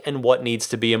like and what needs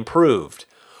to be improved."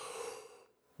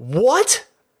 What?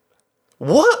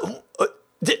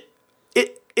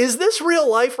 Is this real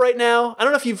life right now? I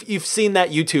don't know if you've seen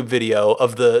that YouTube video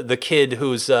of the kid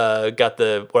who's got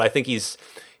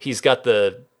he's got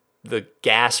the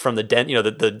gas from the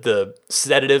the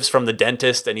sedatives from the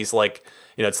dentist, and he's like,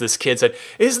 it's this kid said,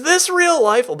 "Is this real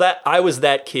life?" Well, I was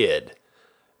that kid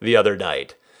the other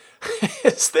night.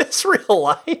 Is this real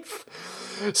life?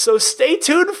 So stay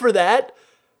tuned for that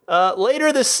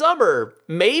later this summer.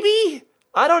 Maybe?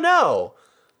 I don't know.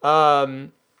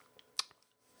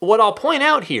 What I'll point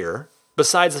out here,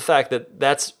 besides the fact that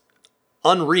that's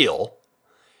unreal,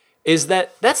 is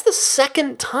that that's the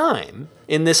second time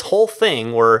in this whole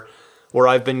thing where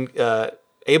I've been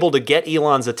able to get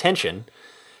Elon's attention.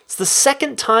 It's the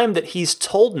second time that he's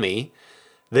told me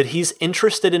that he's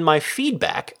interested in my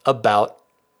feedback about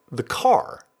the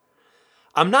car.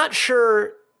 I'm not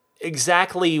sure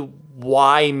exactly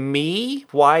why me.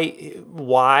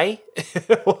 Why?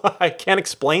 I can't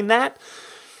explain that.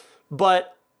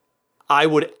 But I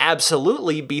would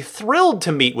absolutely be thrilled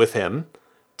to meet with him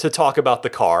to talk about the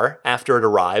car after it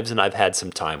arrives and I've had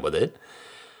some time with it.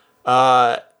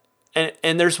 And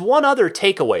there's one other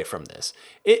takeaway from this.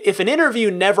 If an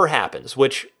interview never happens,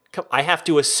 which I have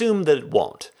to assume that it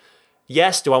won't.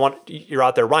 Yes, you're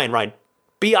out there, Ryan,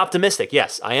 be optimistic.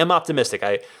 Yes, I am optimistic.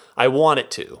 I want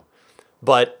it to.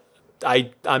 But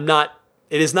I'm not,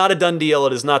 it is not a done deal.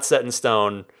 It is not set in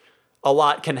stone. A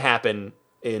lot can happen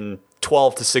in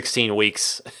 12 to 16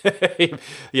 weeks.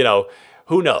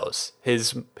 Who knows?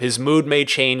 His mood may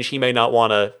change. He may not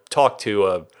want to talk to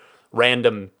a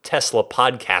random Tesla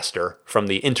podcaster from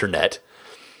the internet,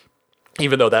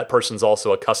 even though that person's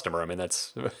also a customer. I mean,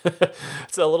 that's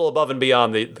it's a little above and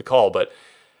beyond the call. But,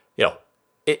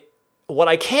 what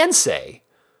I can say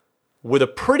with a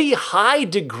pretty high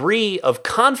degree of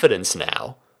confidence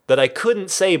now that I couldn't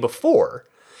say before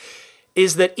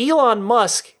is that Elon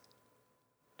Musk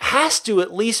has to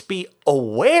at least be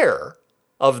aware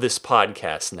of this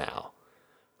podcast now,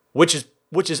 which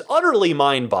is utterly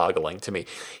mind-boggling to me.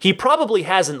 He probably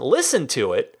hasn't listened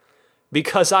to it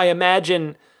because I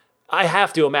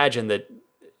have to imagine that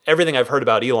everything I've heard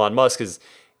about Elon Musk is,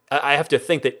 I have to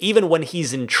think that even when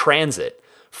he's in transit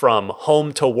from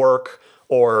home to work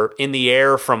or in the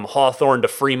air from Hawthorne to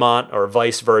Fremont or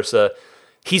vice versa,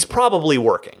 he's probably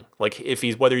working. Like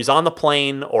whether he's on the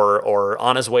plane or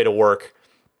on his way to work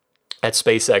at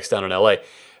SpaceX down in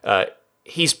LA,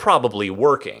 he's probably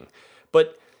working.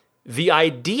 But the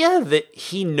idea that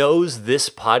he knows this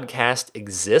podcast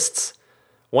exists,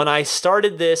 when I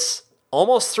started this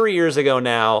almost 3 years ago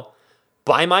now,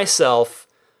 by myself,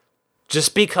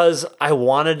 just because I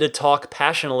wanted to talk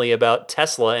passionately about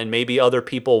Tesla and maybe other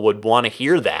people would want to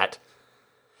hear that,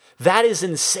 that is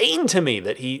insane to me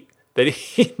that he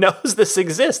knows this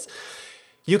exists.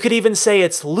 You could even say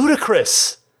it's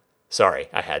ludicrous. Sorry,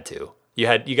 I had to.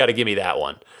 You got to give me that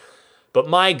one. But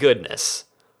my goodness,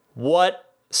 what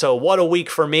a week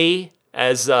for me,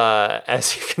 as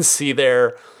you can see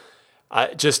there,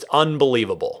 just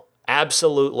unbelievable,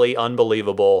 absolutely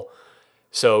unbelievable.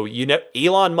 So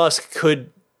Elon Musk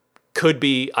could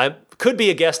be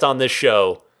a guest on this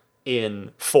show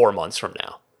in 4 months from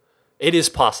now. It is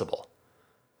possible.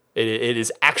 It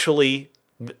is actually,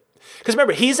 because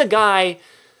remember, he's a guy.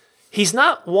 He's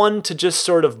not one to just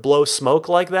sort of blow smoke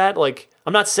like that. Like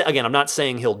I'm not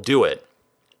saying he'll do it.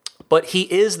 But he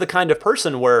is the kind of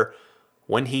person where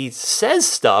when he says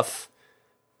stuff,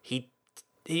 he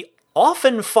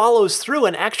often follows through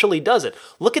and actually does it.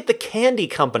 Look at the candy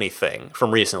company thing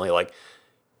from recently. Like,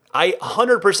 I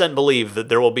 100% believe that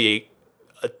there will be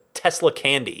a Tesla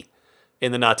candy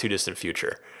in the not too distant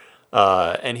future.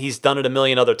 And he's done it a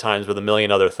million other times with a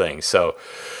million other things. So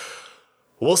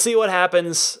we'll see what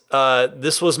happens.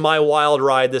 This was my wild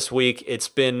ride this week. It's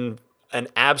been an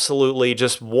absolutely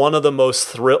just one of the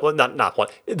most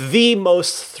the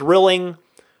most thrilling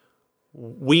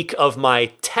week of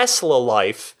my Tesla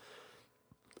life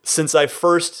since I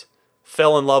first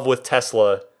fell in love with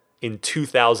Tesla in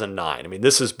 2009. I mean,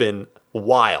 this has been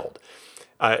wild.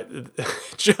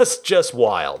 Just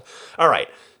wild. All right.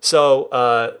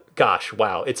 So, gosh,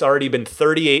 wow. It's already been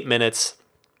 38 minutes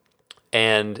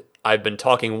and I've been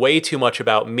talking way too much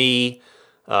about me.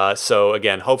 So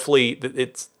again, hopefully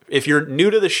if you're new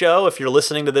to the show, if you're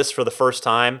listening to this for the first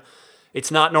time,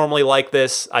 it's not normally like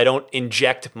this. I don't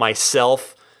inject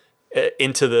myself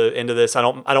into this. I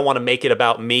don't want to make it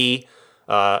about me.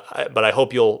 But I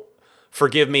hope you'll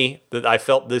forgive me that I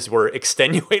felt these were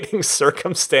extenuating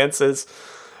circumstances.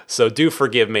 So do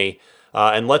forgive me.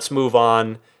 And let's move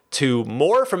on to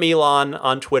more from Elon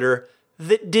on Twitter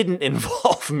that didn't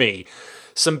involve me.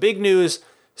 Some big news.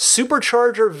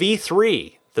 Supercharger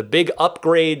V3, the big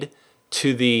upgrade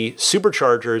to the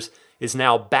Superchargers, is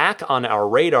now back on our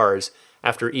radars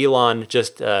after Elon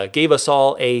just gave us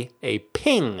all a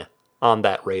ping on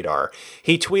that radar.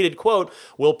 He tweeted, quote,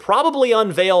 "We'll probably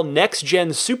unveil next-gen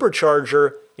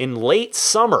Supercharger in late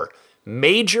summer.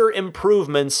 Major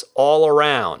improvements all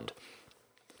around."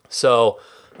 So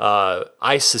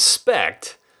I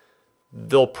suspect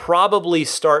they'll probably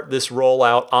start this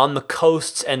rollout on the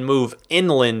coasts and move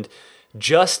inland,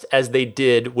 just as they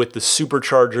did with the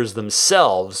Superchargers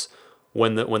themselves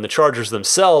when the Chargers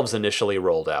themselves initially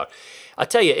rolled out. I'll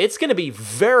tell you, it's going to be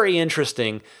very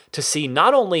interesting to see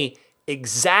not only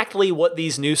exactly what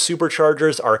these new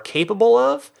Superchargers are capable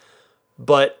of,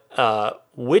 but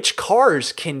which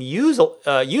cars can use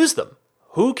them.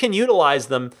 Who can utilize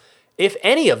them, if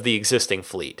any of the existing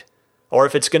fleet? Or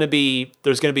if there's going to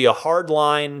be a hard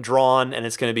line drawn and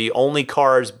it's going to be only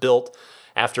cars built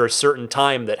after a certain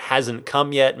time that hasn't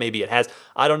come yet. Maybe it has.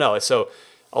 I don't know. So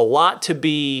a lot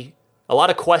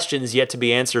of questions yet to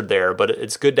be answered there, but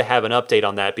it's good to have an update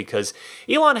on that because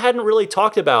Elon hadn't really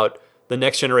talked about the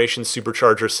next generation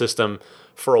supercharger system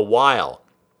for a while.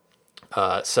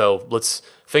 So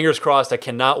fingers crossed. I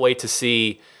cannot wait to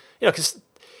see, because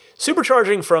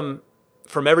supercharging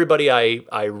from everybody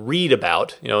I read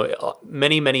about,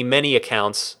 many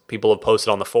accounts people have posted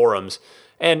on the forums,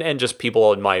 and just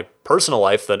people in my personal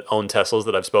life that own Teslas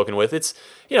that I've spoken with, it's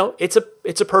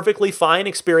a perfectly fine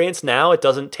experience now. It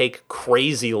doesn't take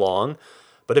crazy long,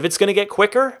 but if it's going to get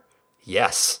quicker,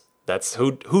 yes, that's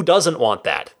who doesn't want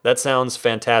that? That sounds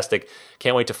fantastic.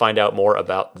 Can't wait to find out more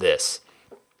about this.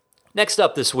 Next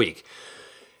up this week,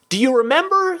 do you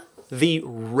remember the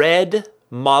red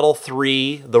Model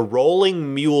 3, the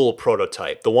rolling mule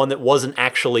prototype, the one that wasn't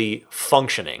actually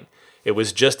functioning? It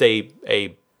was just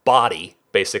a body,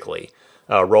 basically,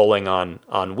 rolling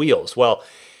on wheels. Well,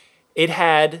 it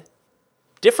had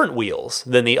different wheels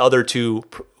than the other two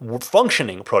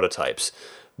functioning prototypes.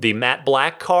 The matte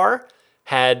black car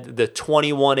had the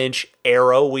 21-inch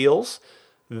Aero wheels.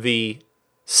 The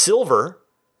silver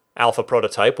Alpha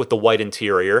prototype with the white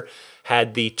interior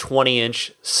had the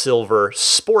 20-inch silver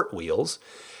sport wheels.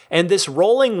 And this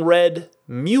rolling red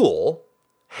mule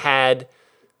had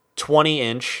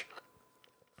 20-inch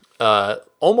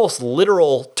almost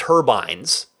literal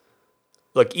turbines,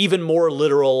 like even more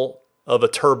literal of a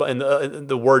turbine,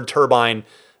 the word turbine,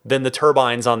 than the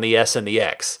turbines on the S and the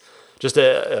X. Just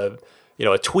a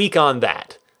tweak on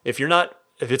that. If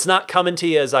it's not coming to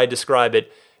you as I describe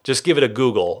it, just give it a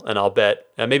Google, and I'll bet,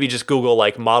 maybe just Google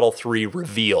like Model 3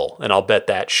 reveal, and I'll bet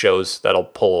that'll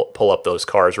pull up those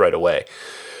cars right away.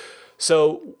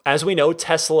 So, as we know,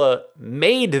 Tesla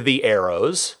made the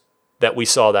Aeros that we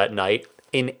saw that night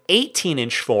in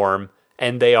 18-inch form,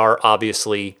 and they are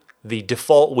obviously the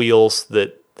default wheels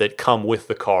that come with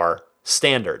the car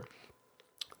standard.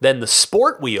 Then the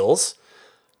sport wheels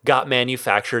got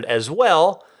manufactured as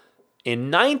well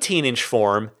in 19-inch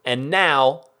form, and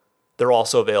now they're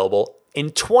also available in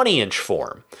 20-inch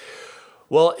form.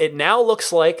 Well, it now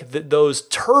looks like those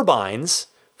turbines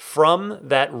from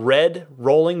that red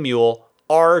rolling mule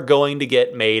are going to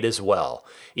get made as well.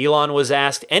 Elon was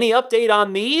asked, any update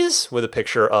on these? With a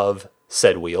picture of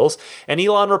said wheels. And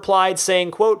Elon replied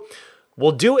saying, quote,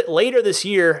 we'll do it later this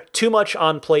year. Too much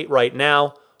on plate right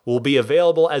now. Will be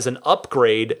available as an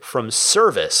upgrade from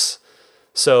service.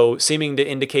 So seeming to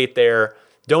indicate there,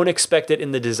 don't expect it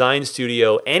in the design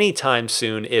studio anytime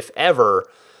soon, if ever,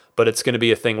 but it's going to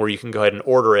be a thing where you can go ahead and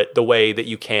order it the way that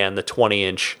you can the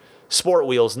 20-inch sport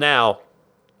wheels now.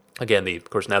 Again, you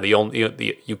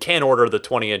can order the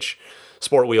 20-inch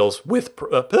sport wheels with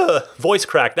voice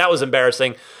crack. That was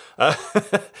embarrassing.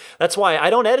 That's why I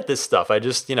don't edit this stuff. I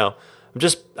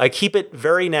keep it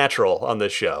very natural on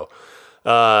this show.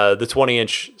 The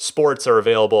 20-inch sports are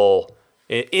available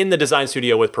in the design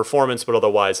studio with performance, but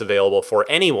otherwise available for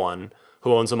anyone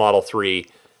who owns a Model 3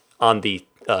 on the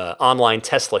online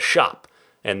Tesla shop.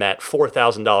 And that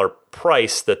 $4,000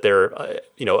 price that they're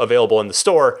available in the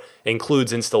store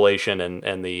includes installation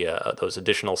and the those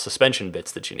additional suspension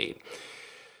bits that you need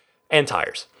and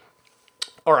tires.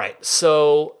 All right,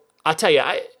 so I tell you,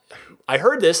 I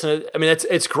heard this, and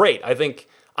it's great.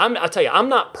 I'll tell you, I'm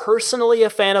not personally a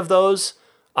fan of those.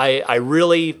 I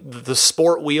really, the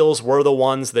sport wheels were the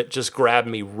ones that just grabbed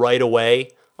me right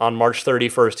away on March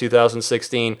 31st,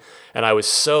 2016. And I was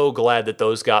so glad that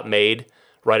those got made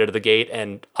right out of the gate.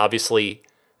 And obviously,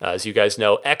 as you guys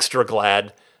know, extra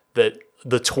glad that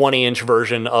the 20-inch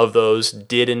version of those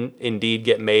did indeed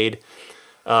get made.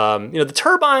 The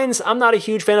turbines, I'm not a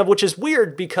huge fan of, which is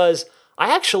weird because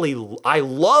I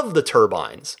love the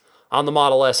turbines on the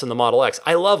Model S and the Model X.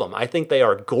 I love them. I think they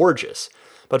are gorgeous.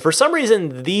 But for some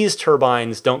reason, these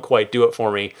turbines don't quite do it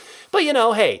for me. But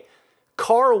hey,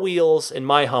 car wheels, in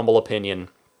my humble opinion,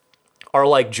 are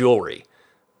like jewelry.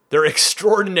 They're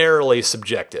extraordinarily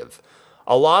subjective.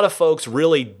 A lot of folks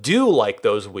really do like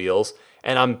those wheels,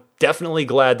 and I'm definitely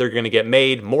glad they're going to get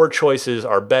made. More choices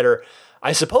are better.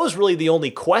 I suppose really the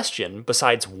only question,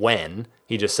 besides when,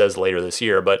 he just says later this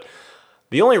year, but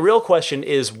the only real question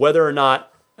is whether or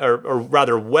not, or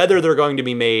rather whether they're going to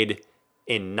be made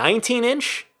in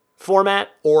 19-inch format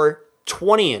or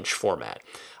 20-inch format.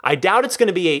 I doubt it's going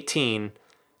to be 18,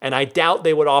 and I doubt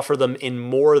they would offer them in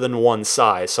more than one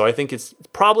size. So I think it's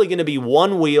probably going to be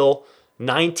one wheel,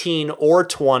 19 or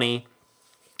 20.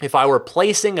 If I were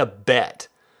placing a bet,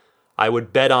 I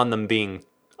would bet on them being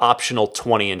optional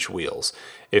 20-inch wheels,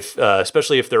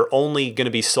 especially if they're only going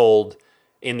to be sold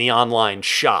in the online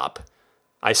shop.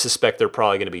 I suspect they're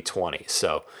probably going to be 20.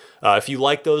 So if you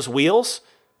like those wheels,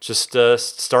 just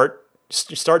start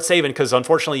saving, because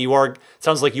unfortunately it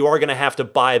sounds like you are going to have to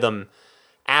buy them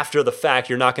after the fact.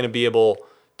 You're not going to be able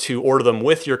to order them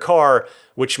with your car,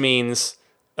 which means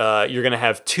you're going to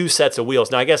have two sets of wheels.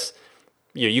 Now, I guess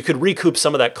you could recoup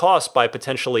some of that cost by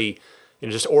potentially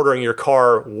just ordering your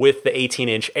car with the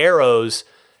 18-inch arrows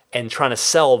and trying to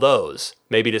sell those,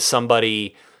 maybe to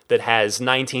somebody that has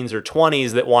 19s or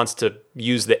 20s that wants to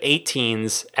use the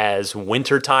 18s as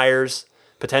winter tires,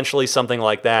 potentially something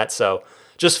like that. So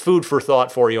just food for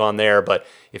thought for you on there. But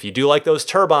if you do like those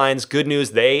turbines, good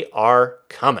news, they are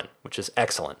coming, which is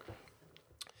excellent.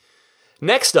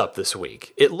 Next up this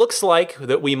week, it looks like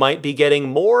that we might be getting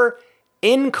more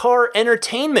in-car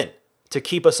entertainment to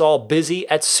keep us all busy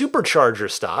at Supercharger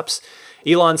stops.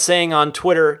 Elon saying on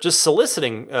Twitter, just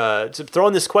soliciting,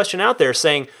 throwing this question out there,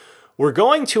 saying, we're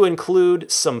going to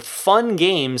include some fun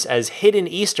games as hidden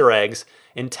Easter eggs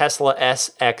in Tesla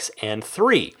S, X, and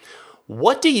 3.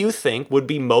 What do you think would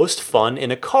be most fun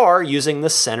in a car using the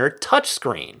center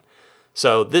touchscreen?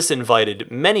 So this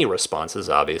invited many responses,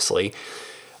 obviously.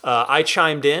 I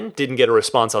chimed in, didn't get a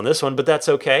response on this one, but that's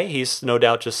okay. He's no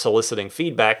doubt just soliciting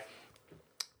feedback.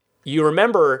 You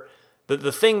remember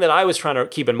the thing that I was trying to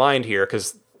keep in mind here,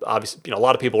 because obviously a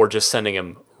lot of people were just sending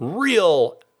him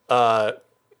real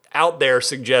out there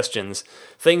suggestions,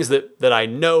 things that I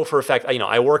know for a fact.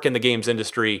 I work in the games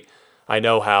industry. I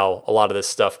know how a lot of this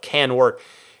stuff can work.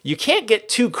 You can't get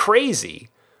too crazy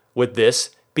with this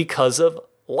because of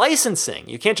licensing.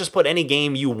 You can't just put any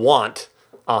game you want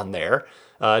on there.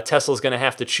 Tesla's going to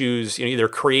have to choose, either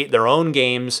create their own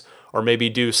games or maybe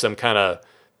do some kind of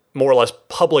more or less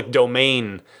public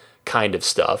domain kind of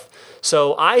stuff.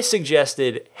 So I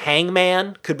suggested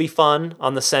Hangman could be fun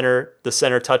on the center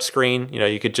touchscreen.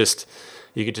 You could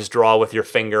just draw with your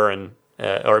finger, and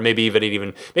or maybe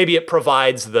it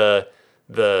provides the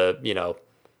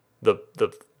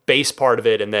base part of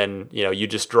it, and then you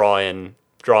just draw in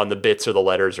the bits or the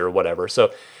letters or whatever.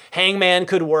 So Hangman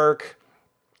could work.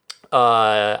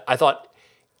 I thought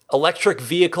electric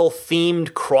vehicle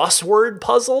themed crossword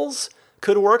puzzles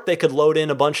could work. They could load in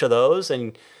a bunch of those,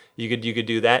 and you could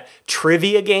do that.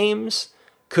 Trivia games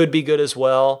could be good as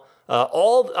well.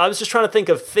 I was just trying to think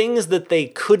of things that they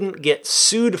couldn't get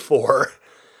sued for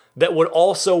that would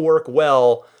also work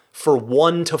well for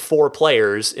 1 to 4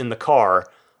 players in the car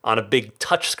on a big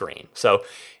touchscreen. So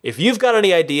if you've got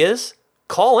any ideas,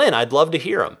 call in. I'd love to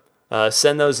hear them.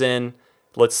 Send those in.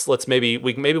 Let's maybe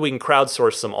we can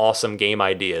crowdsource some awesome game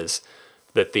ideas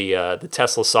that the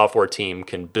Tesla software team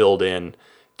can build in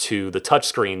to the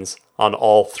touchscreens on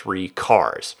all 3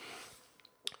 cars.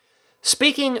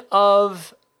 Speaking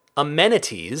of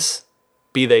amenities,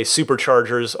 be they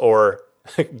superchargers or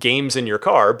games in your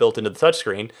car built into the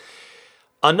touchscreen,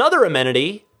 another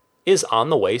amenity is on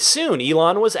the way soon.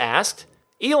 Elon was asked,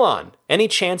 Elon, any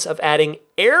chance of adding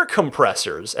air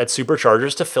compressors at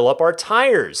superchargers to fill up our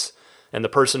tires? And the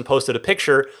person posted a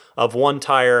picture of one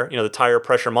tire, the tire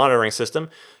pressure monitoring system,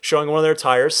 showing one of their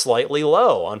tires slightly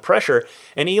low on pressure.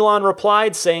 And Elon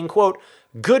replied saying, quote,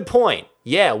 good point.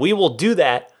 Yeah, we will do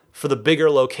that for the bigger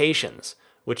locations,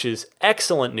 which is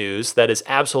excellent news. That is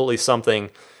absolutely something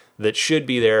that should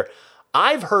be there.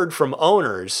 I've heard from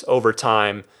owners over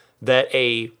time that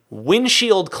a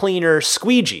windshield cleaner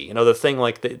squeegee, the thing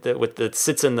like that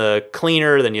sits in the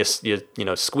cleaner, then you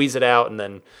squeeze it out and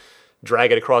then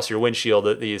drag it across your windshield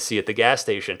that you see at the gas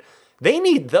station. They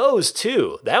need those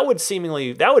too. That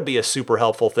would be a super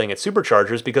helpful thing at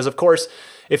superchargers, because of course,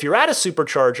 if you're at a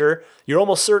supercharger, you're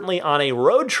almost certainly on a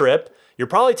road trip. You're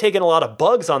probably taking a lot of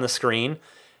bugs on the screen,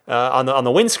 on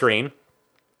the windscreen,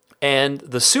 and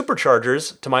the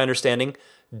superchargers, to my understanding,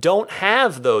 don't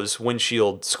have those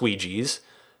windshield squeegees,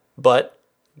 but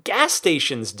gas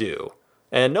stations do.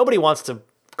 And nobody wants to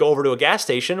go over to a gas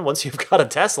station once you've got a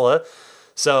Tesla.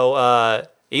 So,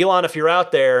 Elon, if you're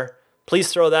out there,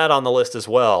 please throw that on the list as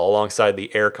well, alongside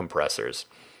the air compressors.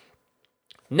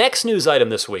 Next news item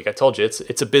this week. I told you,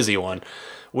 it's a busy one.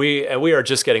 We are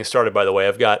just getting started, by the way.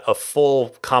 I've got a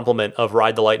full complement of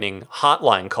Ride the Lightning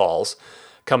hotline calls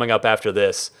coming up after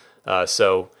this.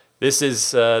 So this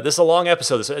is a long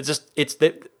episode.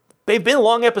 They've been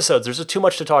long episodes. There's just too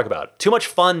much to talk about. Too much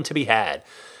fun to be had.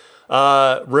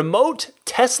 Remote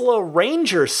Tesla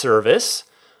Ranger service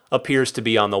appears to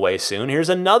be on the way soon. Here's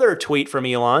another tweet from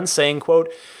Elon saying,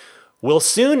 quote, "Will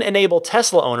soon enable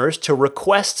Tesla owners to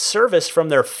request service from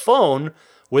their phone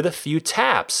with a few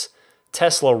taps.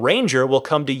 Tesla Ranger will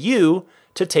come to you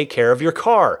to take care of your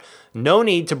car. No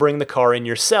need to bring the car in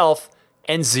yourself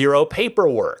and zero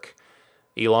paperwork."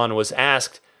 Elon was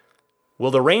asked,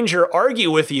 "Will the Ranger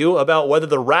argue with you about whether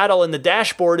the rattle in the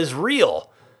dashboard is real?"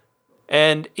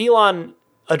 And Elon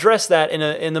addressed that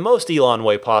in the most Elon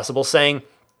way possible, saying,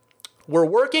 "We're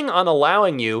working on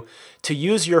allowing you to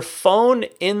use your phone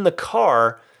in the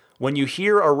car when you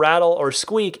hear a rattle or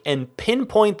squeak and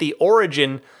pinpoint the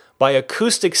origin by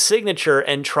acoustic signature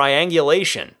and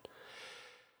triangulation."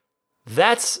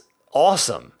 That's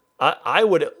awesome. I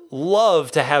would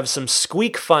love to have some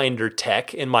squeak finder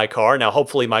tech in my car. Now,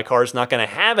 hopefully my car's not going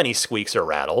to have any squeaks or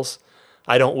rattles.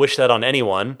 I don't wish that on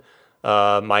anyone.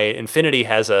 My Infiniti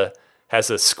has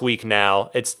a squeak now.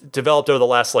 It's developed over the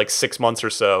last 6 months or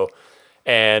so.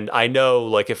 And I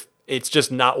know if it's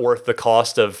just not worth the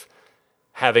cost of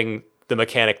having the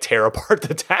mechanic tear apart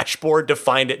the dashboard to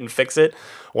find it and fix it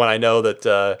when I know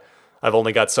that I've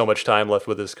only got so much time left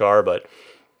with this car. But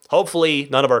hopefully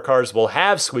none of our cars will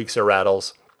have squeaks or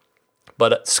rattles.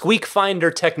 But squeak finder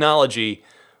technology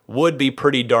would be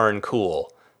pretty darn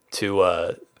cool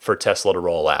for Tesla to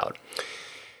roll out.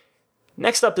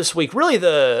 Next up this week, really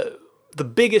the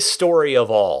biggest story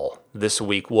of all this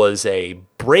week was a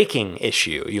braking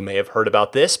issue. You may have heard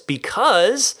about this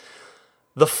because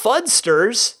the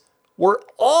Fudsters were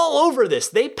all over this.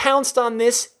 They pounced on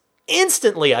this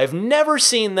instantly. I've never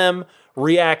seen them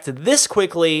react this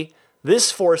quickly,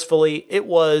 this forcefully. It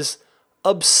was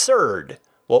absurd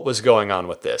what was going on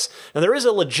with this. Now, there is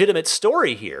a legitimate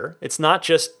story here. It's not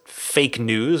just fake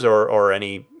news or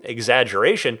any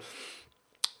exaggeration.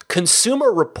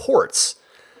 Consumer Reports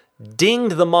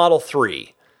dinged the Model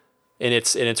 3 in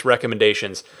its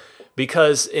recommendations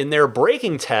because in their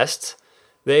braking tests,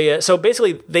 they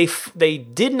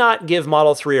did not give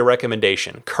Model 3 a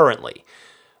recommendation currently.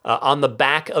 On the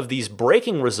back of these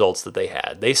braking results that they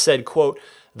had, they said, quote,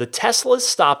 "The Tesla's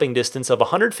stopping distance of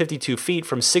 152 feet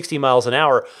from 60 miles an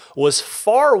hour was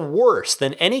far worse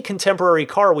than any contemporary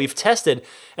car we've tested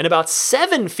and about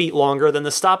 7 feet longer than the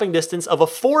stopping distance of a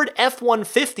Ford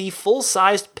F-150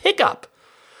 full-sized pickup."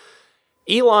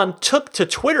 Elon took to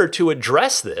Twitter to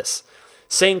address this,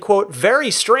 saying, quote,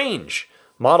 "Very strange.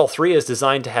 Model 3 is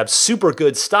designed to have super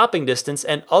good stopping distance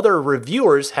and other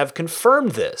reviewers have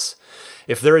confirmed this.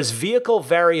 If there is vehicle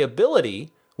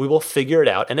variability, we will figure it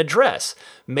out and address.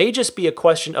 May just be a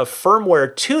question of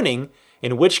firmware tuning,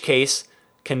 in which case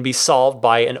can be solved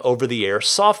by an over-the-air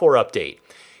software update.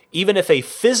 Even if a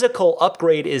physical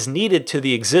upgrade is needed to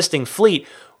the existing fleet,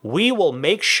 we will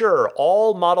make sure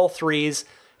all Model 3s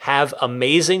have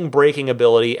amazing braking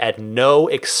ability at no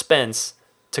expense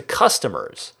to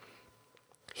customers."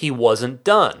 He wasn't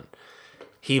done.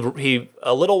 He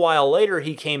a little while later,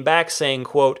 he came back saying,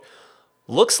 quote,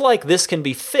 "Looks like this can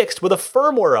be fixed with a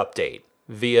firmware update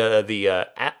via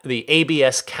the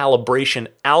ABS calibration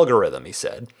algorithm," he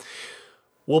said.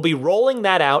 "We'll be rolling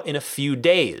that out in a few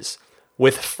days.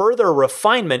 With further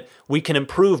refinement, we can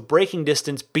improve braking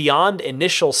distance beyond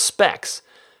initial specs.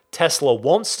 Tesla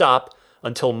won't stop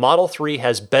until Model 3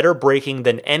 has better braking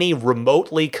than any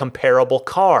remotely comparable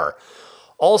car.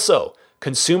 Also,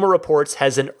 Consumer Reports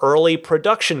has an early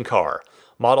production car.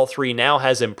 Model 3 now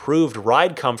has improved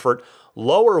ride comfort,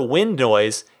 lower wind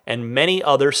noise, and many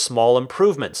other small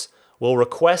improvements. We'll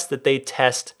request that they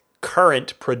test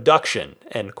current production,"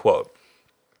 end quote.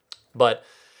 But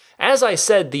as I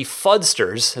said, the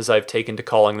Fudsters, as I've taken to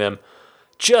calling them,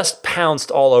 just pounced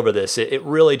all over this. It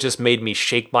really just made me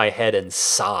shake my head and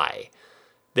sigh.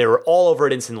 They were all over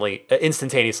it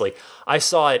instantaneously. I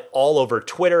saw it all over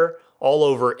Twitter, all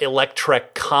over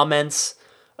Electrek comments.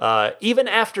 Even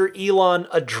after Elon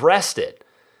addressed it,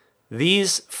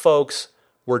 these folks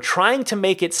were trying to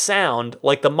make it sound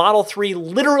like the Model 3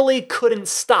 literally couldn't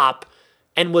stop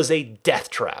and was a death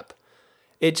trap.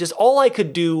 All I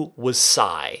could do was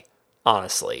sigh,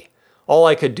 honestly. All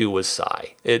I could do was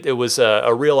sigh. It was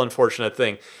a real unfortunate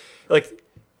thing.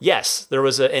 Yes, there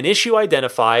was an issue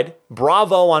identified.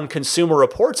 Bravo on Consumer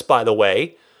Reports, by the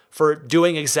way, for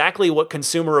doing exactly what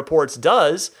Consumer Reports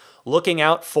does, looking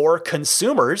out for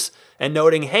consumers and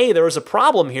noting, hey, there was a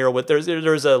problem here with there's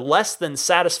a less than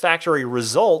satisfactory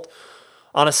result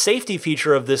on a safety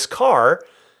feature of this car.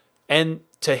 And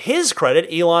to his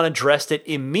credit, Elon addressed it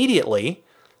immediately,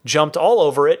 jumped all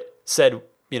over it, said,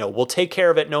 we'll take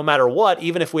care of it no matter what,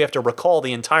 even if we have to recall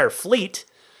the entire fleet.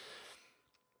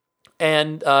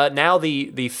 And now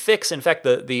the fix, in fact,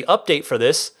 the update for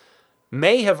this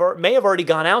may have already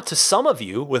gone out to some of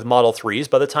you with Model 3s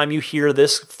by the time you hear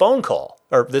this phone call,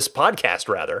 or this podcast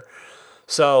rather.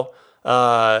 So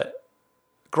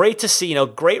great to see,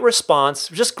 great response,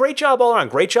 just great job all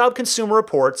around. Great job, Consumer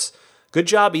Reports. Good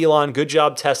job, Elon. Good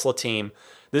job, Tesla team.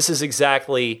 This is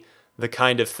exactly the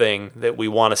kind of thing that we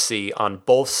want to see on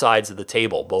both sides of the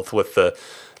table, both with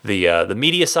the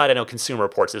media side. I know Consumer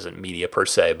Reports isn't media per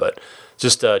se, but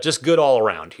just good all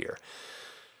around here.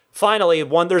 Finally,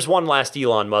 there's one last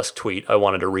Elon Musk tweet I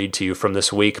wanted to read to you from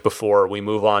this week before we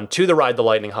move on to the Ride the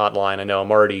Lightning hotline. I know I'm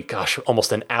already,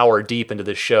 almost an hour deep into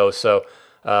this show, so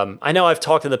I know I've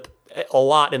talked a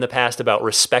lot in the past about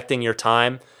respecting your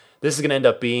time. This is going to end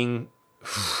up being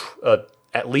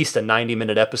at least a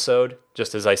 90-minute episode,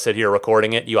 just as I sit here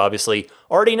recording it. You obviously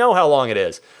already know how long it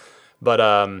is. But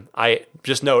I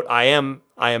just note, I am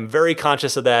very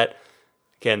conscious of that.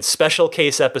 Again, special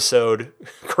case episode,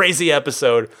 crazy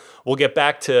episode. We'll get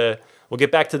back to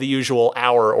the usual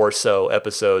hour or so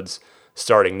episodes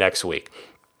starting next week.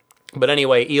 But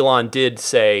anyway, Elon did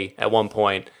say at one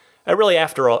point, really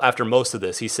after most of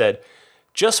this, he said,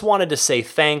 "Just wanted to say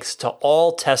thanks to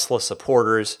all Tesla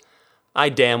supporters. I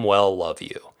damn well love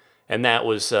you." And that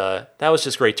was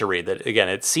just great to read. That again,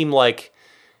 it seemed like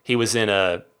he was in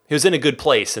a good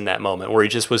place in that moment where he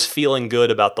just was feeling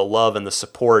good about the love and the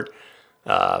support,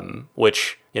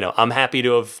 which I'm happy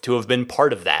to have been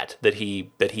part of that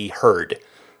he heard.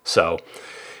 So,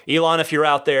 Elon, if you're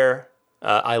out there,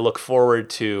 I look forward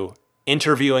to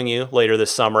interviewing you later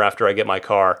this summer after I get my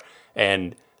car.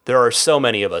 And there are so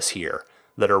many of us here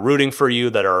that are rooting for you,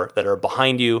 that are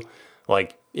behind you.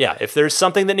 Like, yeah, if there's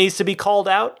something that needs to be called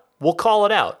out, we'll call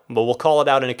it out, but we'll call it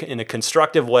out in a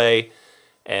constructive way.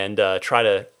 And try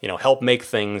to help make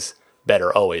things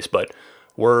better always. But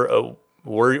we're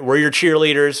your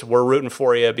cheerleaders. We're rooting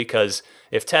for you because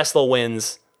if Tesla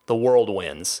wins, the world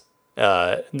wins.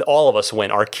 All of us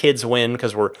win. Our kids win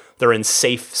because they're in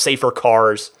safer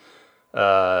cars.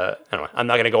 Anyway, I'm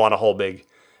not going to go on a whole big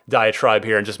diatribe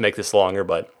here and just make this longer.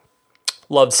 But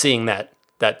loved seeing that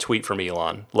tweet from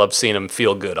Elon. Loved seeing him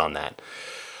feel good on that.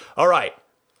 All right,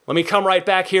 let me come right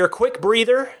back here. Quick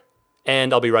breather.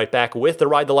 And I'll be right back with the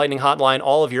Ride the Lightning hotline.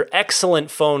 All of your excellent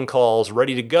phone calls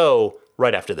ready to go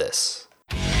right after this.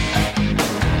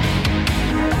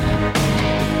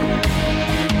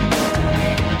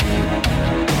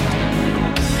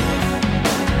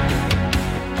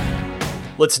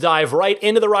 Let's dive right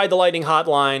into the Ride the Lightning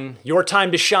hotline. Your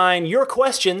time to shine, your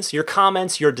questions, your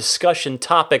comments, your discussion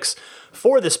topics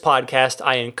for this podcast.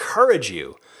 I encourage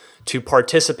you to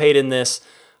participate in this.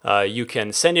 You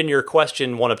can send in your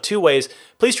question one of two ways.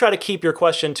 Please try to keep your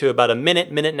question to about a minute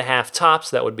and a half tops.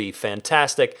 That would be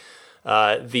fantastic.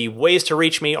 The ways to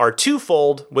reach me are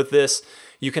twofold with this.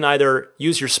 You can either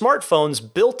use your smartphone's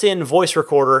built-in voice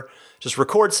recorder, just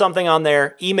record something on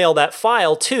there, email that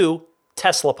file to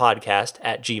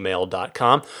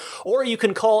teslapodcast@gmail.com, or you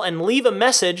can call and leave a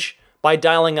message by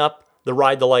dialing up the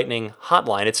Ride the Lightning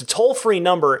hotline. It's a toll-free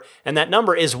number, and that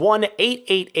number is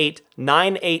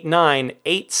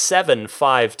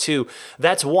 1-888-989-8752.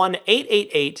 That's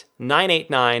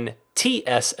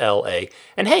 1-888-989-TSLA.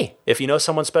 And hey, if you know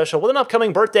someone special with an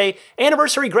upcoming birthday,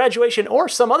 anniversary, graduation, or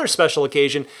some other special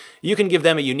occasion, you can give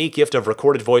them a unique gift of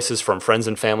recorded voices from friends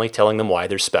and family telling them why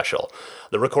they're special.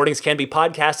 The recordings can be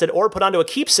podcasted or put onto a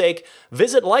keepsake.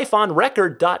 Visit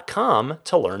lifeonrecord.com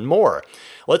to learn more.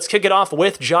 Let's kick it off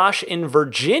with Josh in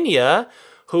Virginia,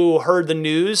 who heard the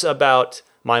news about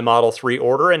my Model 3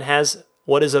 order and has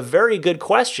what is a very good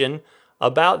question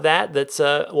about that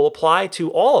will apply to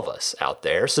all of us out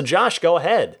there. So, Josh, go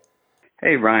ahead.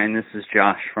 Hey, Ryan. This is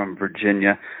Josh from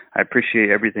Virginia. I appreciate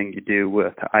everything you do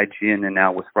with IGN and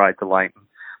now with Ride the Lightning.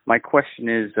 My question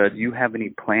is, do you have any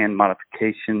planned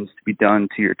modifications to be done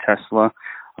to your Tesla?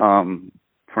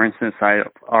 For instance, I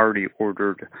already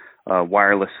ordered a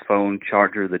wireless phone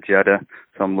charger, the Jetta,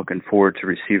 so I'm looking forward to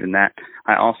receiving that.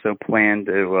 I also plan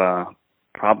to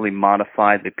probably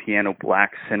modify the piano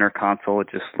black center console. It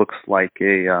just looks like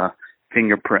a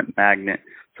fingerprint magnet,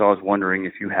 so I was wondering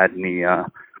if you had any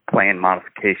planned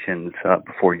modifications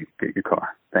before you get your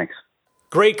car. Thanks.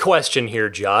 Great question here,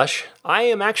 Josh. I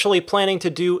am actually planning to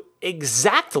do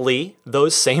exactly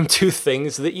those same two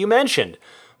things that you mentioned.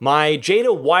 My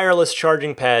Jada wireless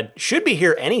charging pad should be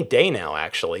here any day now,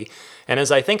 actually. And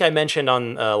as I think I mentioned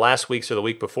on last week's or the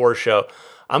week before show,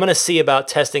 I'm going to see about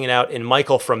testing it out in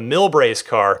Michael from Millbray's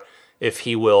car, if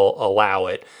he will allow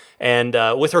it. And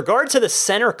with regard to the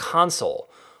center console,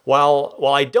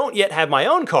 while I don't yet have my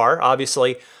own car,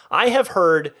 obviously, I have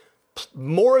heard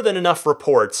more than enough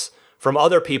reports from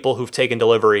other people who've taken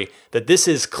delivery that this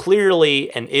is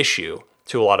clearly an issue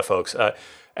to a lot of folks.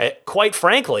 Quite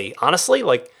frankly, honestly,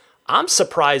 like, I'm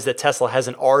surprised that Tesla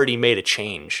hasn't already made a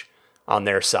change on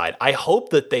their side. I hope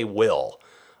that they will.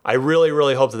 I really,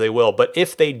 really hope that they will. But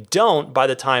if they don't, by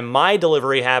the time my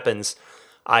delivery happens,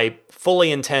 I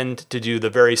fully intend to do the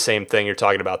very same thing you're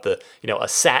talking about, a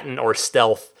satin or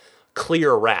stealth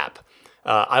clear wrap.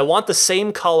 I want the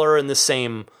same color and the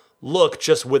same look,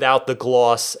 just without the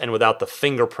gloss and without the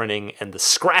fingerprinting and the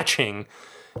scratching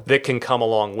that can come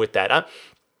along with that.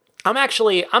 I'm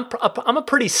a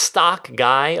pretty stock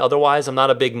guy. Otherwise, I'm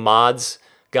not a big mods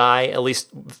guy, at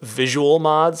least visual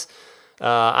mods.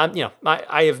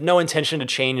 I have no intention to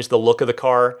change the look of the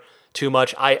car too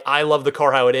much. I love the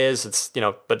car how it is. It's,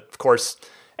 but of course,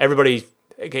 everybody,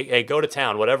 hey, go to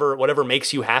town. Whatever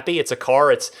makes you happy. It's a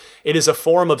car. It is a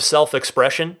form of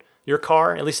self-expression, your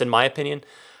car, at least in my opinion.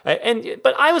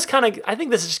 But I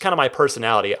think this is just kind of my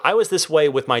personality. I was this way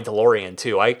with my DeLorean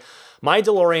too. My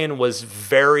DeLorean was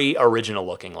very original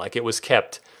looking. Like, it was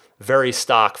kept very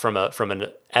stock from an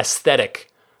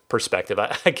aesthetic perspective.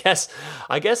 I guess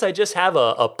I just have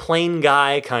a plain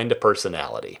guy kind of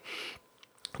personality.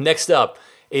 Next up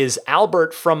is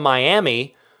Albert from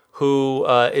Miami, who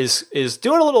is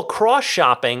doing a little cross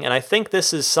shopping, and I think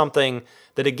this is something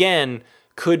that, again,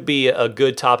 could be a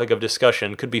good topic of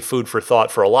discussion, could be food for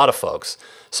thought for a lot of folks.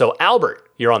 So, Albert,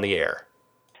 you're on the air.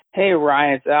 Hey,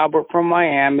 Ryan, it's Albert from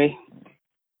Miami.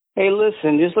 Hey,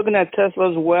 listen, just looking at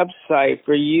Tesla's website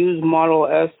for used Model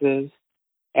S's,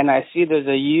 and I see there's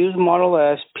a used Model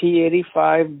S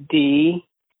P85D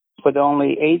with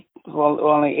only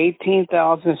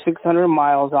 18,600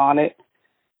 miles on it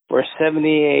for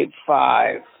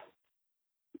 $78,500.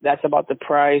 That's about the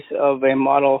price of a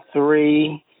Model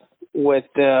 3 with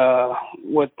the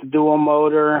dual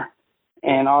motor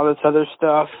and all this other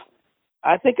stuff.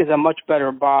 I think it's a much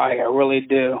better buy. I really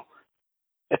do.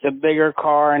 It's a bigger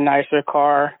car, a nicer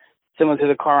car, similar to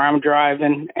the car I'm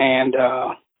driving, and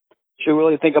should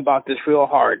really think about this real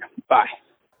hard. Bye.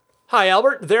 Hi,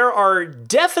 Albert. There are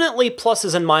definitely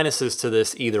pluses and minuses to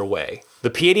this either way. The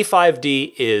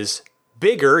P85D is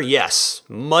bigger, yes,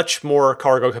 much more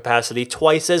cargo capacity,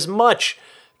 twice as much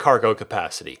cargo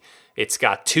capacity. It's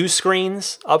got 2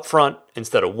 screens up front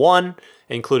instead of 1,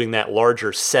 including that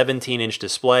larger 17-inch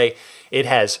display. It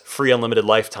has free unlimited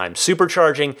lifetime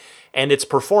supercharging, and its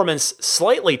performance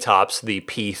slightly tops the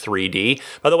P3D.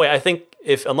 By the way, I think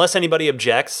unless anybody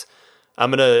objects,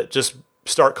 I'm going to just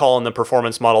start calling the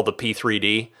performance model the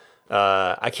P3D.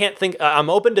 I'm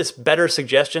open to better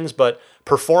suggestions, but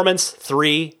performance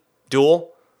 3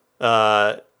 dual,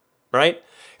 right?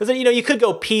 Because, you could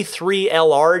go P3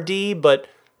 LRD, but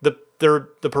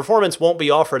the performance won't be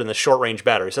offered in the short-range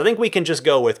battery. So I think we can just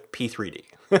go with P3D.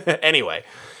 Anyway,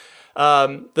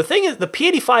 the thing is, the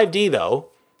P85D, though,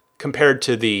 compared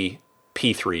to the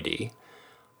P3D,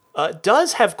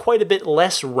 does have quite a bit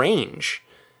less range.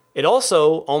 It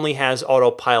also only has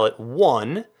Autopilot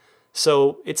 1,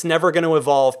 so it's never going to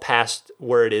evolve past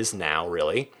where it is now,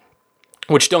 really.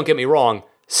 Which, don't get me wrong,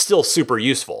 still super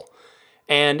useful.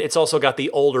 And it's also got the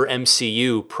older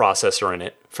MCU processor in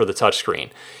it for the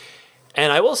touchscreen.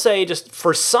 And I will say, just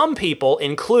for some people,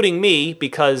 including me,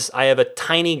 because I have a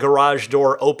tiny garage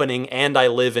door opening and I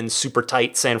live in super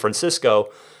tight San Francisco,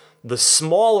 the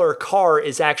smaller car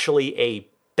is actually a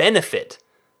benefit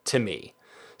to me.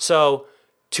 So,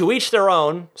 to each their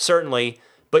own, certainly.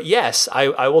 But yes,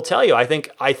 I will tell you, I think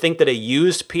that a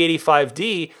used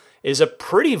P85D is a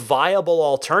pretty viable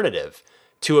alternative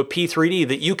to a P3D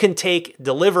that you can take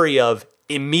delivery of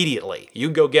immediately. You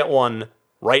can go get one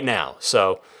right now.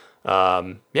 So,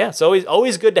 it's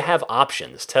always good to have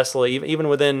options. Tesla, even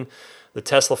within the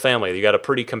Tesla family, you got a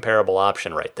pretty comparable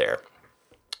option right there.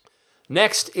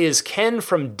 Next is Ken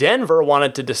from Denver,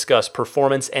 wanted to discuss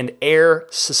performance and air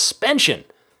suspension.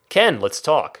 Ken, let's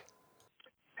talk.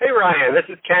 Hey, Ryan, this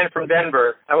is Ken from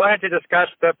Denver. I wanted to discuss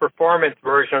the performance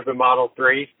version of the Model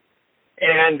 3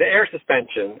 and the air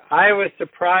suspension. I was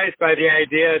surprised by the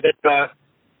idea that the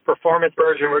performance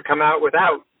version would come out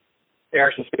without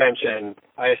air suspension.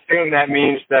 I assume that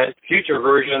means that future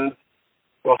versions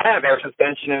will have air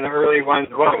suspension and the early ones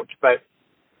won't, but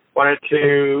wanted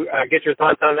to get your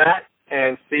thoughts on that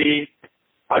and see,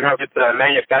 I don't know if it's a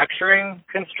manufacturing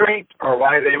constraint or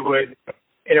why they would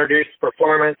introduce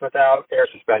performance without air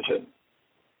suspension.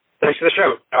 Thanks for the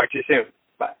show. Talk to you soon.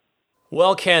 Bye.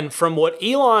 Well, Ken, from what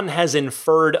Elon has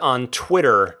inferred on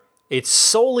Twitter, it's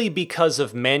solely because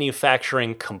of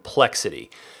manufacturing complexity.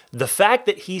 The fact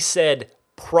that he said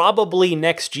probably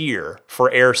next year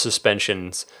for air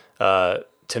suspensions,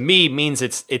 to me means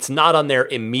it's not on their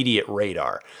immediate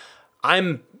radar.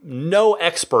 I'm no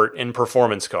expert in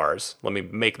performance cars. Let me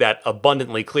make that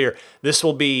abundantly clear. This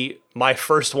will be my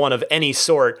first one of any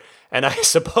sort, and I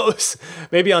suppose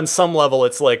maybe on some level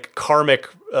it's like karmic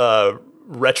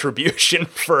retribution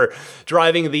for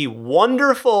driving the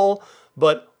wonderful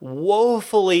but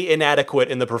woefully inadequate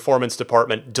in the performance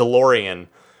department DeLorean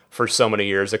for so many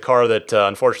years, a car that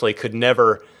unfortunately could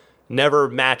never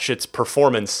match its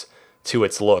performance to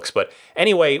its looks. But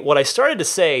anyway, what I started to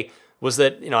say was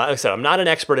that, like I said, I'm not an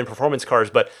expert in performance cars,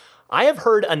 but I have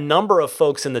heard a number of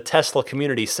folks in the Tesla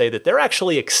community say that they're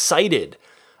actually excited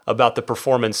about the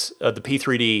performance of the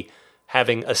P3D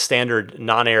having a standard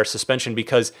non-air suspension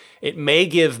because it may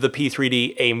give the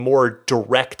P3D a more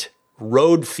direct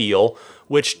road feel,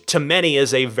 which to many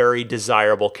is a very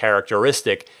desirable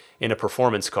characteristic in a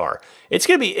performance car.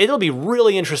 It'll be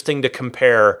really interesting to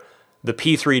compare the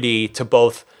P3D to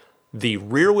both the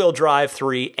rear-wheel drive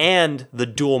 3 and the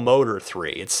dual motor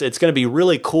 3. It's going to be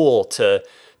really cool to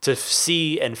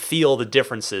see and feel the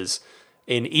differences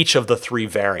in each of the three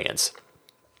variants.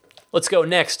 Let's go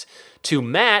next to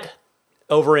Matt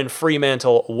over in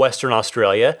Fremantle, Western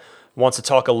Australia. Wants to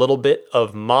talk a little bit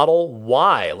of Model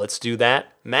Y. Let's do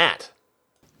that. Matt.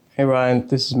 Hey Ryan,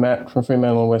 this is Matt from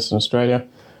Fremantle, Western Australia.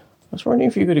 I was wondering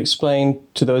if you could explain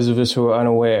to those of us who are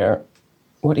unaware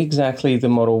what exactly the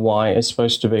Model Y is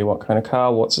supposed to be. What kind of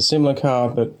car, what's a similar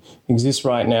car that exists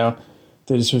right now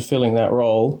that is fulfilling that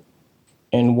role,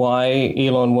 and why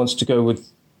Elon wants to go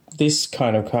with this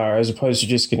kind of car as opposed to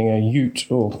just getting a ute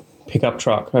or pickup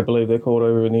truck, I believe they're called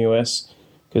over in the US,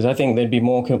 because I think there'd be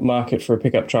more market for a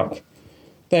pickup truck.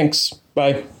 Thanks.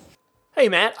 Bye. Hey,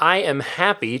 Matt, I am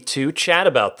happy to chat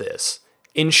about this.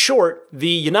 In short, the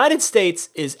United States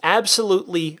is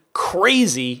absolutely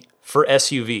crazy for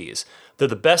SUVs. They're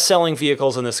the best-selling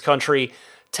vehicles in this country.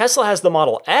 Tesla has the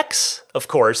Model X, of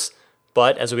course,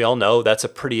 but as we all know, that's a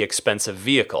pretty expensive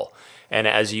vehicle. And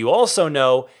as you also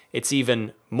know, it's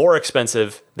even more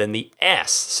expensive than the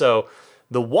S. So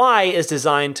the Y is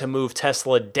designed to move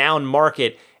Tesla down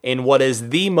market in what is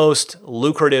the most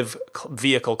lucrative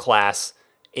vehicle class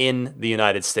in the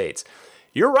United States.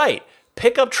 You're right.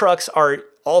 Pickup trucks are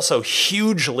also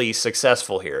hugely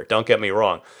successful here. Don't get me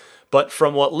wrong. But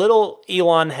from what little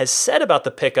Elon has said about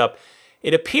the pickup,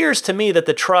 it appears to me that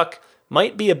the truck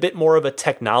might be a bit more of a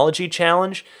technology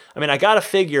challenge. I mean, I gotta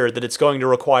figure that it's going to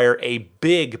require a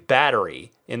big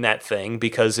battery in that thing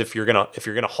because if you're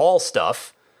gonna haul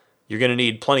stuff, you're gonna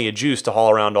need plenty of juice to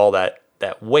haul around all that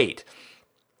weight.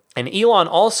 And Elon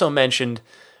also mentioned,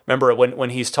 remember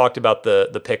when he's talked about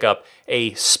the pickup,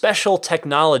 a special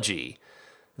technology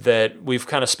that we've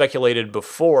kind of speculated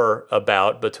before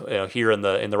about, but here in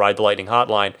the Ride the Lightning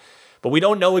hotline, but we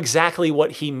don't know exactly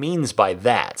what he means by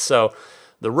that. So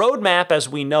the roadmap as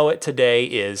we know it today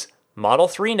is Model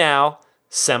 3 now,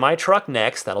 semi-truck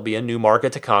next, that'll be a new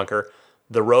market to conquer,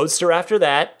 the Roadster after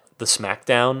that, the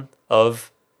smackdown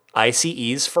of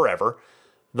ICEs forever,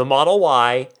 the Model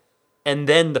Y, and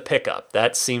then the pickup.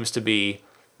 That seems to be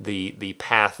the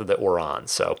path that we're on.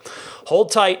 So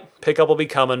hold tight, pickup will be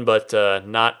coming, but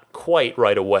not quite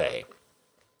right away.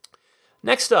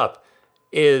 Next up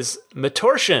is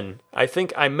Matorshan. I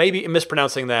think I may be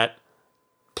mispronouncing that.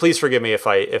 Please forgive me if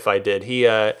I did.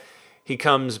 He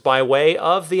comes by way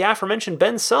of the aforementioned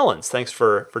Ben Sullins. Thanks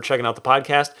for checking out the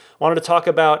podcast. Wanted to talk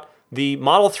about the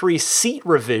Model 3 seat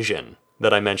revision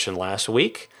that I mentioned last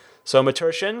week. So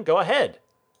Matorshan, go ahead.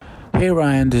 Hey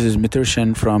Ryan, this is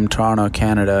Mithushan from Toronto,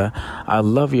 Canada. I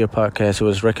love your podcast. It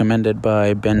was recommended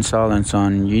by Ben Solins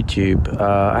on YouTube.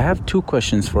 I have two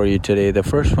questions for you today. The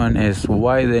first one is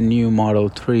why the new Model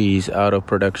 3s out of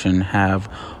production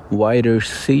have wider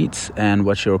seats and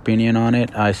what's your opinion on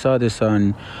it? I saw this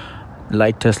on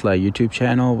Like Tesla YouTube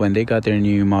channel. When they got their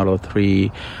new Model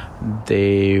 3,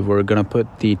 they were going to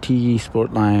put the T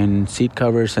Sportline seat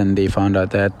covers and they found out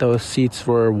that those seats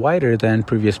were wider than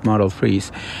previous Model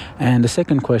 3s. And the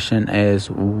second question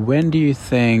is, when do you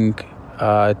think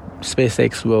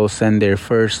SpaceX will send their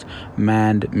first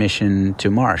manned mission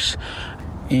to Mars?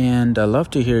 And I'd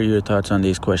love to hear your thoughts on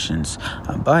these questions.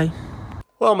 Bye.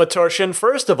 Well, Matorshan,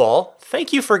 first of all,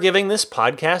 thank you for giving this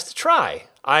podcast a try.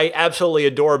 I absolutely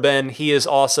adore Ben. He is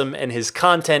awesome, and his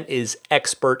content is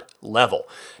expert level.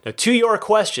 Now, to your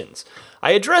questions,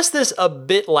 I addressed this a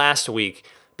bit last week,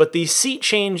 but the seat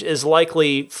change is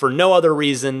likely for no other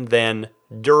reason than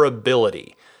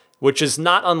durability, which is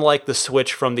not unlike the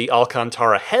switch from the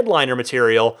Alcantara headliner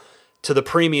material to the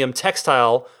premium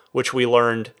textile, which we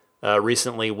learned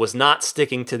recently was not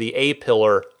sticking to the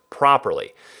A-pillar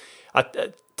properly.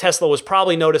 Tesla was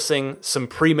probably noticing some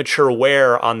premature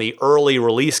wear on the early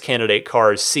release candidate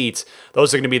cars' seats.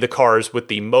 Those are going to be the cars with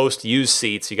the most used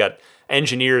seats. You got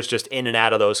engineers just in and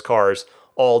out of those cars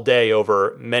all day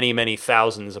over many, many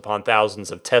thousands upon thousands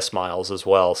of test miles as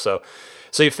well. So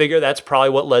you figure that's probably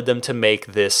what led them to make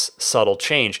this subtle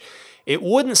change. It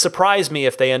wouldn't surprise me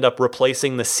if they end up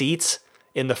replacing the seats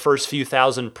in the first few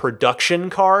thousand production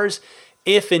cars,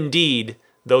 if indeed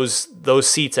those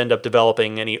seats end up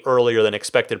developing any earlier than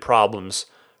expected problems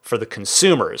for the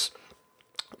consumers.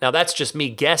 Now, that's just me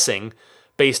guessing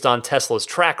based on Tesla's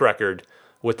track record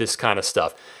with this kind of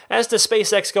stuff. As to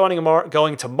SpaceX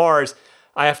going to Mars,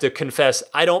 I have to confess,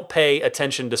 I don't pay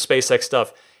attention to SpaceX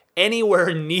stuff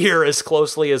anywhere near as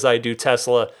closely as I do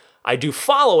Tesla. I do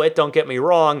follow it, don't get me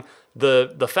wrong.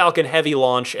 The Falcon Heavy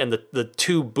launch and the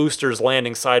two boosters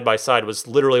landing side by side was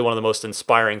literally one of the most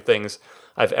inspiring things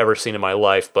I've ever seen in my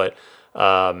life. But,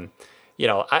 I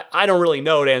don't really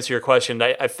know, to answer your question.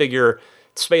 I figure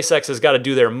SpaceX has got to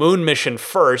do their moon mission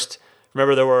first.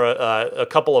 Remember, there were a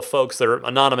couple of folks that are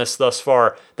anonymous thus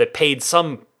far that paid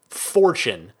some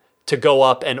fortune to go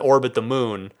up and orbit the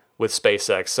moon with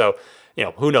SpaceX. So,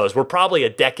 who knows? We're probably a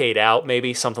decade out,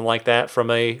 maybe something like that, from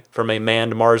a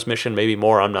manned Mars mission, maybe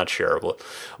more. I'm not sure.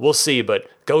 We'll see. But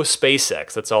go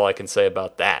SpaceX. That's all I can say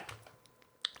about that.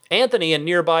 Anthony in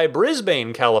nearby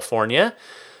Brisbane, California,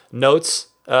 notes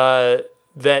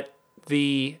that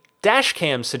the dash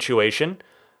cam situation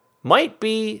might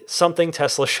be something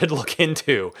Tesla should look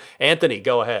into. Anthony,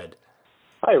 go ahead.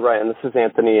 Hi, Ryan. This is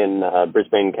Anthony in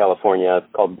Brisbane, California.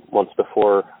 I've called once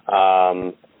before.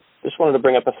 Just wanted to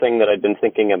bring up a thing that I'd been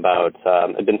thinking about.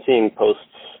 I've been seeing posts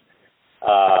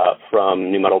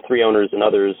from new Model 3 owners and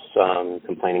others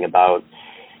complaining about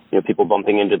people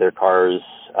bumping into their cars,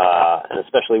 and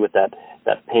especially with that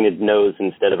painted nose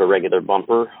instead of a regular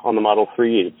bumper on the Model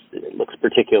 3. It looks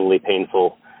particularly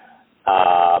painful.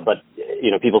 But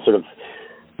people sort of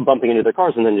bumping into their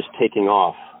cars and then just taking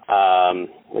off.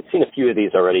 I've seen a few of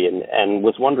these already and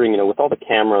was wondering, with all the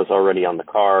cameras already on the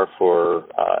car for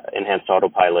enhanced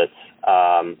autopilot,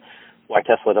 why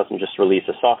Tesla doesn't just release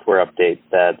a software update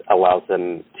that allows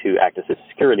them to act as a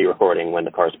security recording when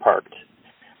the car's parked.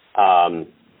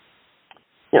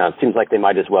 It seems like they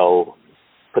might as well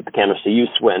put the cameras to use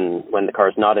when the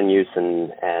car's not in use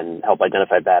and help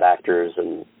identify bad actors.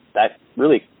 And that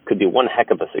really could be one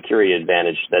heck of a security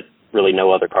advantage that really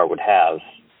no other car would have.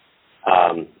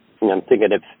 I'm thinking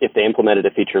if they implemented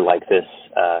a feature like this,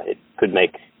 it could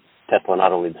make Tesla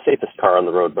not only the safest car on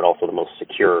the road, but also the most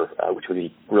secure, which would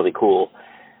be really cool.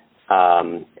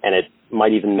 And it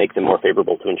might even make them more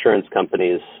favorable to insurance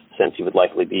companies, since you would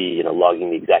likely be, logging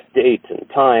the exact date and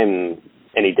time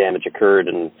any damage occurred,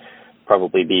 and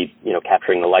probably be,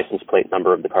 capturing the license plate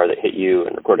number of the car that hit you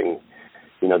and recording,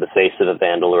 the face of a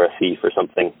vandal or a thief or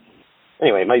something.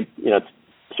 Anyway, it's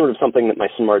sort of something that my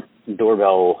smart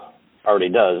doorbell already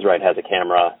does, right? Has a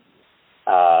camera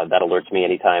that alerts me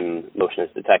anytime motion is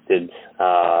detected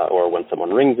or when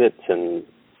someone rings it. And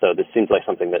so this seems like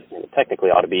something that technically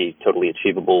ought to be totally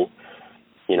achievable,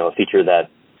 a feature that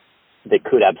they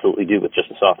could absolutely do with just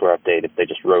a software update if they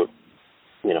just wrote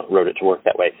it to work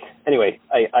that way. Anyway,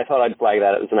 I thought I'd flag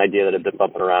that. It was an idea that had been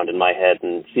bumping around in my head,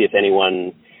 and see if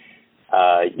anyone,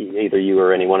 either you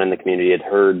or anyone in the community, had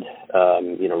heard,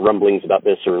 rumblings about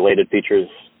this or related features.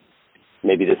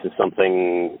 Maybe this is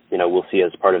something, we'll see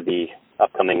as part of the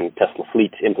upcoming Tesla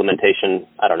fleet implementation.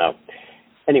 I don't know.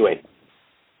 Anyway,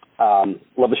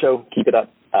 love the show. Keep it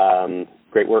up.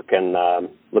 Great work, and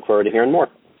look forward to hearing more.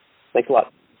 Thanks a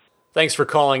lot. Thanks for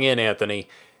calling in, Anthony.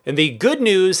 And the good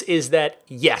news is that,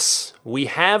 yes, we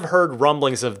have heard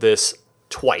rumblings of this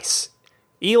twice.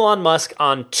 Elon Musk,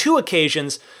 on 2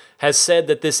 occasions, has said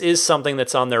that this is something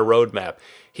that's on their roadmap.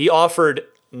 He offered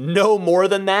no more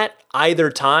than that either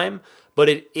time, but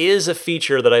it is a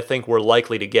feature that I think we're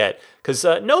likely to get. Because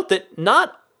note that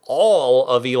not all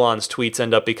of Elon's tweets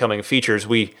end up becoming features.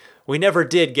 We never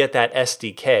did get that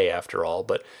SDK after all,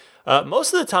 but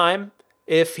most of the time,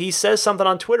 if he says something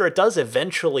on Twitter, it does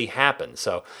eventually happen.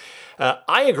 So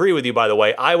I agree with you, by the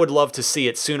way. I would love to see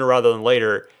it sooner rather than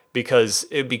later, because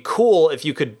it'd be cool if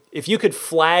you could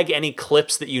flag any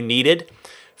clips that you needed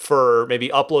for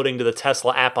maybe uploading to the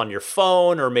Tesla app on your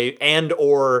phone,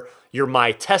 or your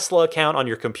My Tesla account on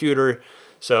your computer.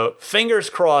 So fingers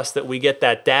crossed that we get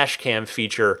that dash cam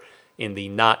feature in the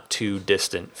not too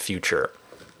distant future.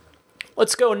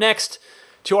 Let's go next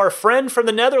to our friend from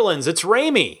the Netherlands. It's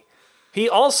Ramy. He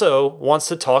also wants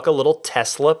to talk a little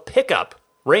Tesla pickup.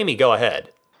 Ramy, go ahead.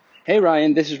 Hey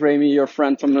Ryan, this is Ramy, your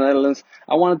friend from the Netherlands.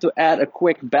 I wanted to add a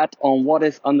quick bet on what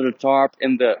is under the tarp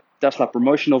in the Tesla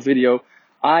promotional video.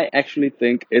 I actually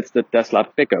think it's the Tesla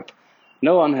pickup.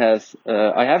 No one has,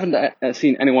 I haven't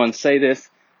seen anyone say this,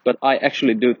 but I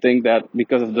actually do think that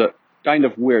because of the kind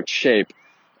of weird shape.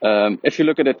 If you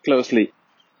look at it closely,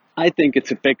 I think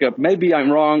it's a pickup. Maybe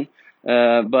I'm wrong,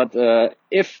 but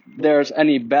if there's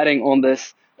any betting on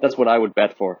this, that's what I would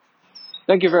bet for.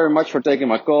 Thank you very much for taking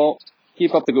my call.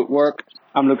 Keep up the good work.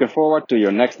 I'm looking forward to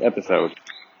your next episode.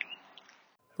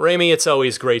 Rami, it's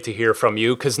always great to hear from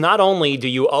you, because not only do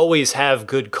you always have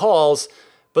good calls,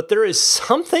 but there is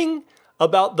something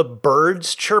about the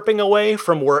birds chirping away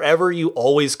from wherever you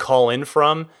always call in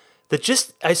from that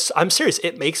just, I'm serious,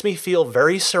 it makes me feel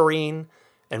very serene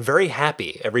and very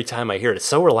happy every time I hear it. It's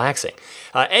so relaxing.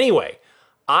 Anyway,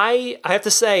 I have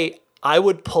to say, I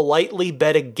would politely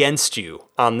bet against you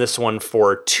on this one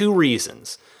for two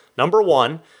reasons. Number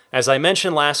one, as I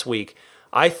mentioned last week,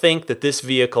 I think that this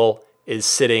vehicle is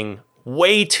sitting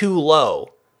way too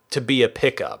low to be a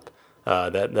pickup,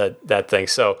 that thing.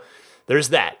 So there's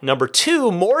that. Number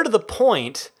two, more to the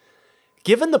point,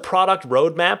 given the product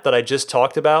roadmap that I just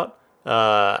talked about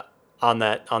on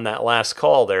that last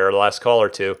call there, or the last call or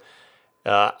two,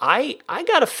 I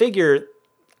got to figure,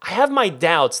 I have my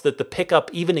doubts that the pickup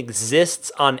even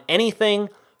exists on anything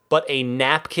but a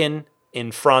napkin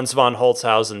in Franz von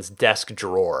Holzhausen's desk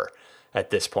drawer at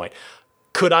this point.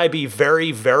 Could I be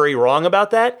very, very wrong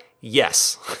about that?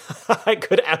 Yes, I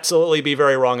could absolutely be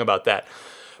very wrong about that.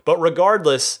 But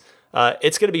regardless,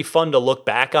 it's going to be fun to look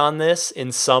back on this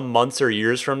in some months or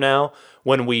years from now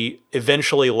when we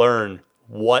eventually learn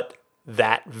what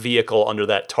that vehicle under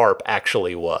that tarp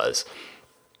actually was.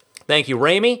 Thank you,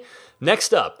 Rami.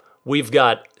 Next up, we've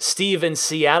got Steve in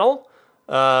Seattle,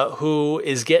 who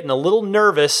is getting a little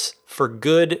nervous for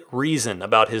good reason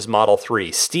about his Model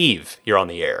 3. Steve, you're on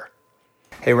the air.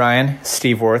 Hey, Ryan.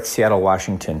 Steve Worth, Seattle,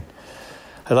 Washington.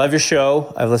 I love your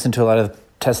show. I've listened to a lot of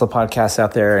Tesla podcasts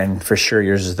out there, and for sure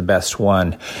yours is the best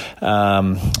one.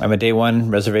 I'm a day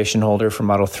one reservation holder for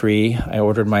Model 3. I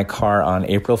ordered my car on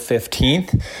April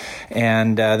 15th.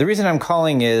 And the reason I'm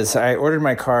calling is I ordered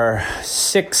my car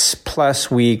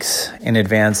 6+ weeks in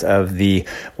advance of the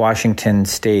Washington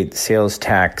State sales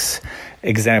tax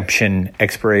exemption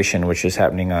expiration, which is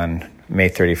happening on May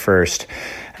 31st.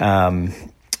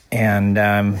 And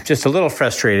I'm just a little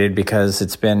frustrated because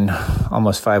it's been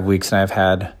almost 5 weeks and I've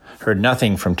heard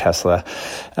nothing from Tesla.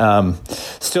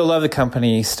 Still love the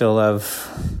company,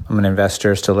 I'm an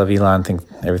investor, still love Elon, think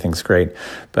everything's great,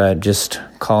 but just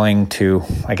calling to,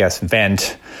 I guess,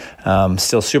 vent.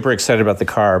 Still super excited about the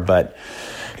car, but,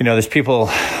 there's people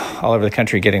all over the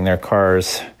country getting their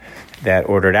cars that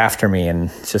ordered after me, and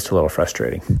it's just a little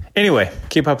frustrating. Anyway,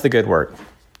 keep up the good work.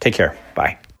 Take care.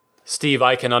 Bye. Steve,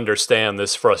 I can understand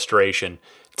this frustration.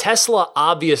 Tesla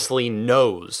obviously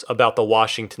knows about the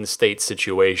Washington State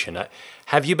situation.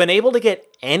 Have you been able to get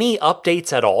any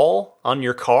updates at all on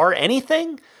your car?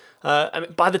 Anything?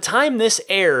 By the time this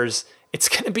airs, it's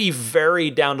going to be very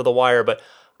down to the wire, but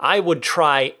I would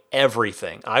try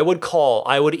everything. I would call,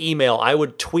 I would email, I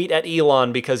would tweet at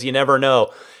Elon, because you never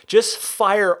know. Just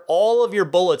fire all of your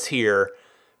bullets here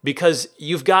because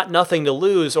you've got nothing to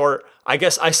lose, or I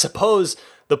suppose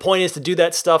the point is to do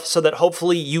that stuff so that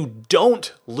hopefully you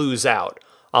don't lose out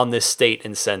on this state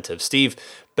incentive. Steve,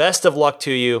 best of luck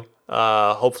to you.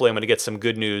 Hopefully I'm going to get some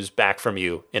good news back from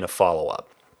you in a follow-up.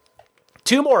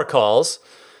 Two more calls.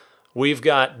 We've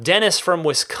got Dennis from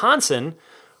Wisconsin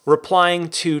replying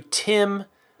to Tim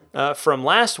from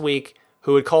last week,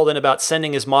 who had called in about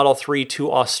sending his Model 3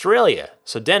 to Australia.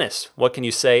 So Dennis, what can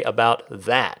you say about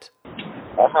that?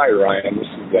 Hi, Ryan. This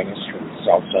is Dennis from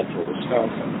South Central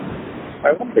Wisconsin.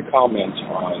 I wanted to comment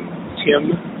on Tim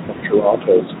from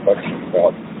Toronto's question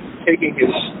about taking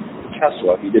his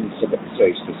Tesla, he didn't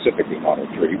say specifically Model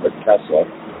 3, but Tesla,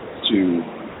 to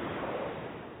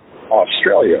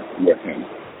Australia with him.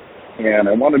 And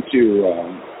I wanted to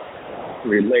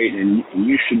relate, and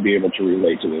you should be able to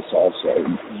relate to this also,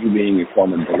 you being a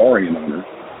former DeLorean owner.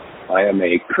 I am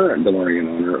a current DeLorean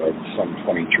owner of some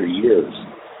 23 years.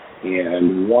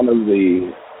 And one of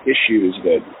the issues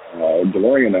that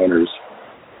DeLorean owners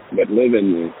that live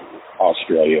in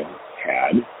Australia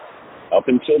had, up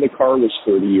until the car was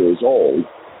 30 years old,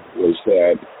 was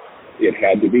that it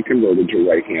had to be converted to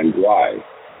right-hand drive.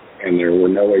 And there were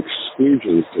no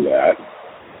exclusions to that.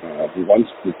 Once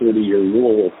the 30-year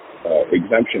rule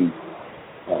exemption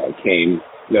came,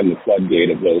 then the floodgate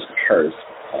of those cars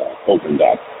opened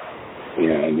up.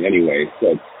 And anyway,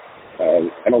 so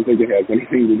I don't think it has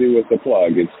anything to do with the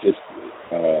plug. It's just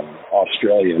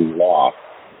Australian law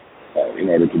in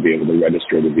order to be able to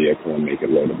register the vehicle and make it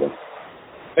loadable.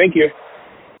 Thank you.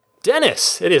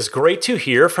 Dennis, it is great to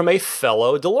hear from a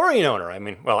fellow DeLorean owner. I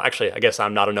mean, well, actually, I guess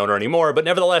I'm not an owner anymore, but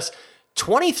nevertheless,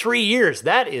 23 years,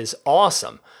 that is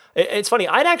awesome. It's funny,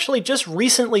 I'd actually just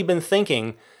recently been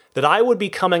thinking that I would be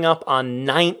coming up on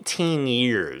 19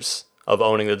 years of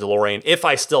owning the DeLorean if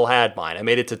I still had mine. I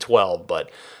made it to 12, but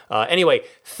anyway,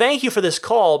 thank you for this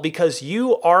call because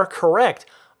you are correct.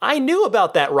 I knew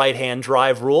about that right-hand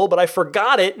drive rule, but I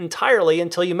forgot it entirely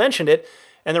until you mentioned it.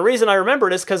 And the reason I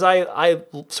remembered is because I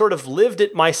sort of lived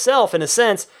it myself in a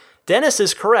sense. Dennis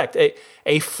is correct.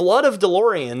 A flood of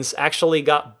DeLoreans actually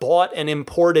got bought and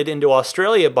imported into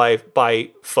Australia by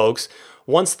folks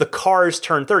once the cars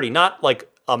turned 30. Not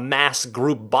like a mass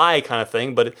group buy kind of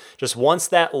thing, but just once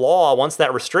that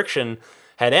restriction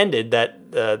had ended,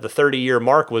 that the 30-year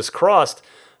mark was crossed,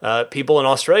 people in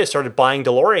Australia started buying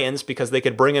DeLoreans because they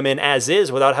could bring them in as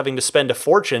is without having to spend a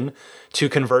fortune to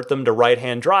convert them to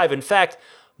right-hand drive. In fact,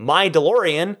 my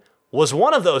DeLorean was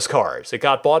one of those cars. It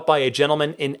got bought by a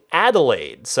gentleman in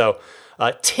Adelaide. So,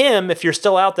 Tim, if you're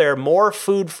still out there, more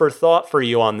food for thought for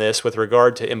you on this with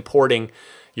regard to importing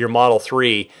your Model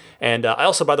 3. And I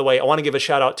also, by the way, I want to give a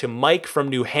shout out to Mike from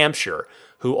New Hampshire,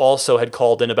 who also had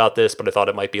called in about this, but I thought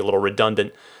it might be a little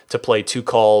redundant to play two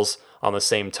calls on the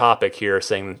same topic here,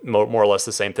 saying more or less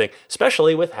the same thing,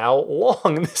 especially with how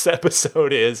long this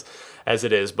episode is as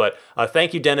it is. But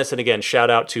thank you, Dennis. And again, shout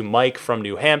out to Mike from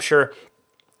New Hampshire.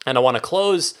 And I want to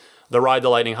close the Ride the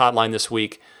Lightning hotline this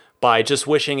week by just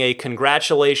wishing a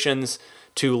congratulations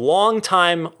to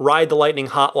longtime Ride the Lightning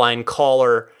hotline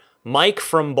caller Mike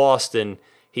from Boston.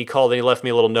 He called and he left me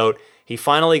a little note. He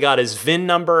finally got his VIN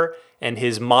number and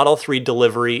his Model 3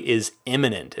 delivery is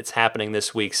imminent. It's happening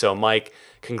this week. So Mike,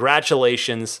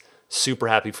 congratulations. Super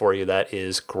happy for you. That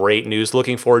is great news.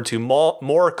 Looking forward to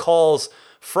more calls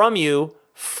from you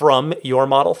from your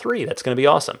Model 3. That's going to be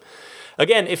awesome.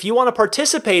 Again, if you want to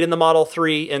participate in the Model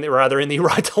 3, in the Ride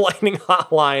the Lightning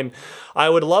hotline, I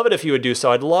would love it if you would do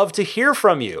so. I'd love to hear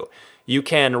from you. You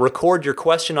can record your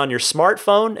question on your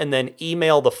smartphone and then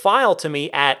email the file to me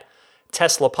at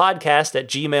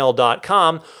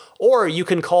teslapodcast@gmail.com, or you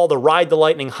can call the Ride the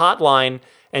Lightning hotline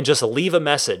and just leave a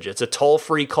message. It's a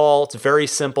toll-free call. It's very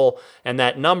simple. And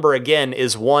that number, again,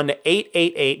 is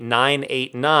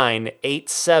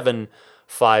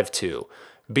 1-888-989-8752.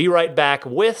 Be right back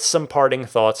with some parting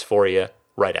thoughts for you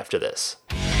right after this.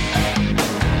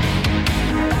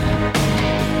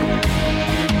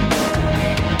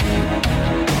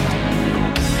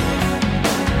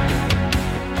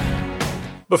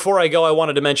 Before I go, I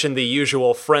wanted to mention the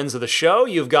usual friends of the show.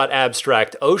 You've got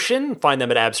Abstract Ocean. Find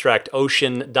them at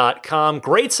abstractocean.com.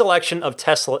 Great selection of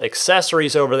Tesla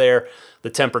accessories over there. The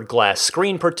tempered glass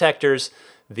screen protectors,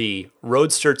 the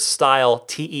Roadster-style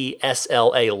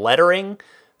TESLA lettering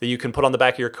that you can put on the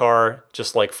back of your car,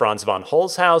 just like Franz von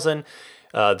Holzhausen.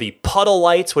 The puddle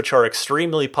lights, which are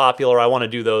extremely popular. I want to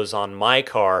do those on my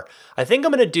car. I think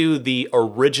I'm going to do the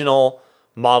original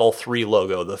Model 3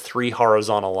 logo, the 3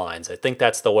 horizontal lines. I think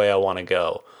that's the way I want to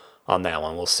go on that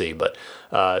one. We'll see. But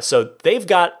so they've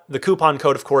got the coupon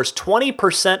code, of course,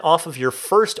 20% off of your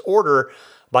first order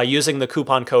by using the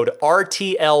coupon code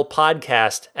RTL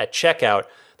Podcast at checkout.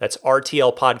 That's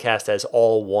RTL Podcast as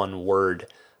all one word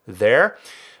there.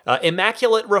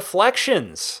 Immaculate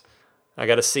Reflections. I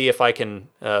got to see if I can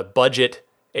budget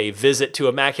a visit to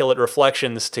Immaculate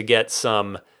Reflections to get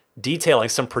some detailing,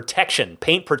 some protection,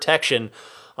 paint protection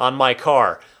on my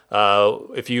car.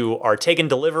 If you are taking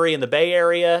delivery in the Bay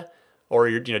Area, or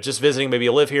you're just visiting, maybe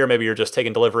you live here, maybe you're just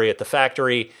taking delivery at the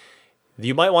factory,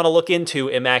 you might want to look into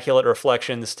Immaculate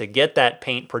Reflections to get that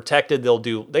paint protected.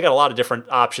 They got a lot of different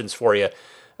options for you.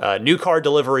 New car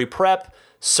delivery prep,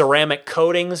 ceramic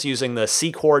coatings using the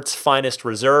Seaquartz Finest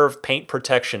Reserve paint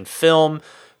protection film,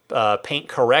 paint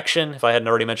correction, if I hadn't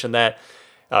already mentioned that.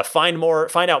 Find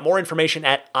out more information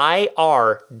at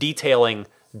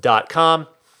irdetailing.com.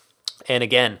 And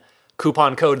again,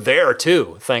 coupon code there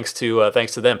too, thanks to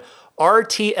them.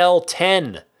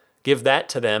 RTL10, give that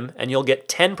to them, and you'll get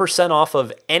 10% off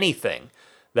of anything.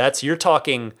 You're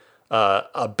talking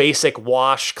a basic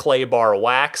wash clay bar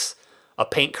wax, a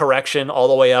paint correction, all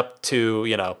the way up to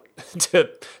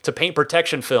to paint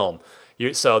protection film.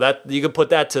 So that you can put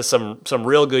that to some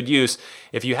real good use.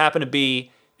 If you happen to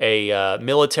be a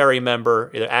military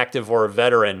member, either active or a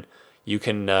veteran, you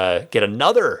can get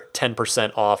another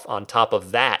 10% off on top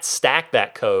of that. Stack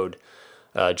that code.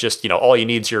 All you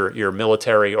need is your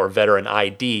military or veteran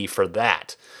ID for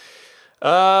that.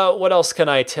 What else can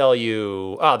I tell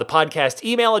you? The podcast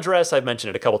email address, I've mentioned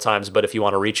it a couple times, but if you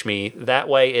want to reach me that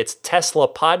way, it's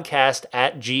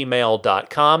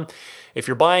teslapodcast@gmail.com. If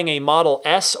you're buying a Model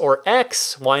S or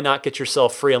X, why not get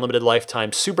yourself free unlimited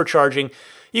lifetime supercharging?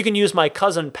 You can use my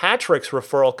cousin Patrick's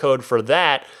referral code for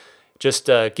that. Just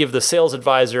give the sales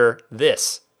advisor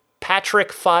this,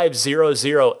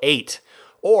 Patrick5008.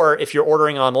 Or if you're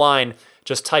ordering online,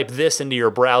 just type this into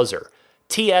your browser,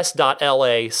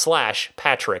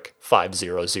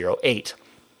 ts.la/Patrick5008.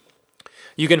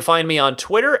 You can find me on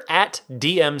Twitter at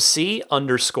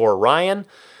DMC_Ryan.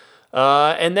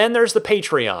 And then there's the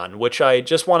Patreon, which I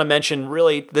just want to mention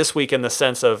really this week in the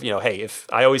sense of, hey, if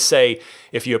I always say,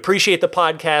 if you appreciate the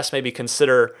podcast, maybe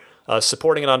consider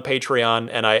supporting it on Patreon.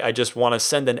 And I just want to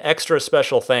send an extra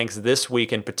special thanks this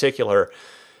week in particular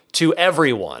to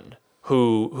everyone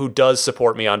who does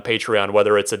support me on Patreon,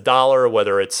 whether it's $1,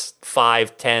 whether it's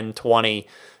 $5, $10, $20,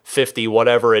 $50,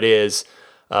 whatever it is,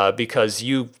 because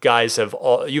you folks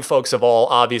have all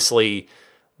obviously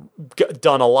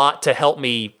done a lot to help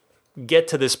me get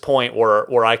to this point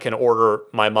where I can order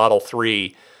my Model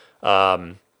 3.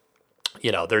 There's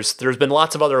been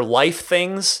lots of other life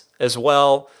things as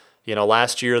well.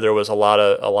 Last year there was a lot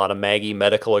of Maggie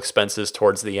medical expenses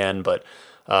towards the end, but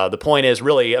the point is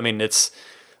really, it's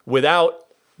without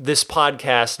this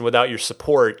podcast and without your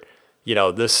support,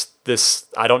 this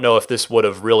I don't know if this would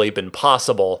have really been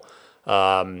possible.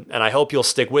 And I hope you'll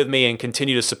stick with me and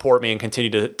continue to support me and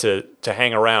continue to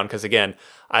hang around. Because again,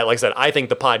 like I said, I think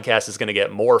the podcast is going to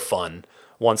get more fun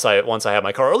once I have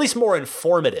my car, or at least more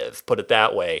informative, put it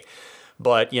that way.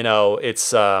 But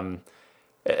it's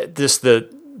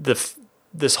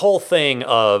this whole thing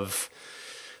of,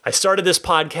 I started this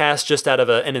podcast just out of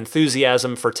an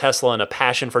enthusiasm for Tesla and a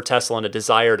passion for Tesla and a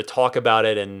desire to talk about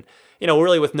it, and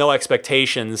really with no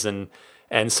expectations, and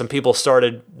some people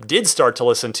did start to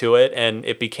listen to it, and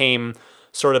it became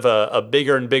sort of a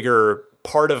bigger and bigger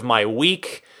part of my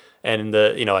week. And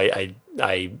I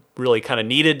really kind of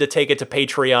needed to take it to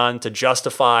Patreon to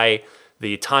justify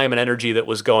the time and energy that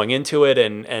was going into it,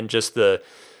 and just the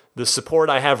support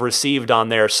I have received on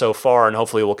there so far, and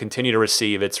hopefully will continue to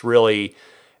receive. It's really,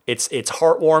 it's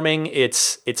heartwarming.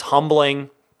 It's humbling.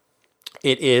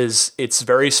 It's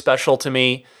very special to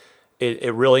me.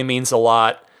 It really means a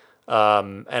lot.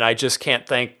 And I just can't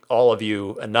thank all of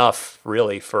you enough,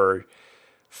 really, for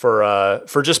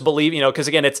just believing, because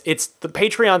again, it's the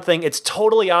Patreon thing. It's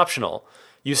totally optional.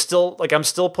 You still, I'm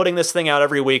still putting this thing out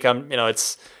every week.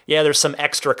 There's some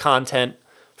extra content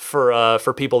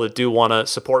for people that do want to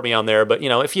support me on there. But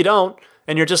if you don't,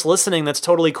 and you're just listening, that's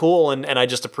totally cool. And I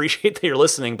just appreciate that you're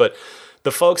listening. But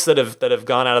the folks that have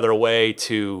gone out of their way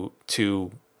to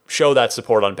show that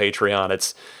support on Patreon,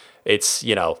 it's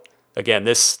again,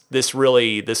 this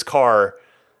car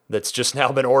that's just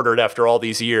now been ordered after all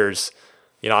these years,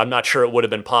 I'm not sure it would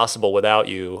have been possible without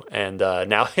you. And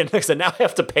now I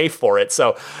have to pay for it.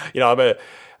 So,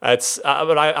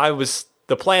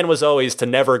 the plan was always to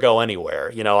never go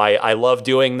anywhere. I love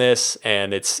doing this,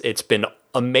 and it's been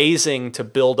amazing to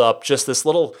build up just this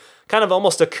little kind of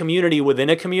almost a community within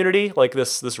a community, like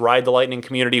this Ride the Lightning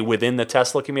community within the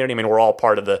Tesla community. We're all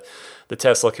part of the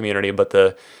Tesla community, but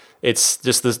it's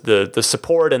just the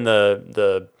support and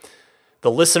the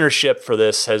listenership for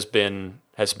this has been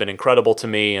incredible to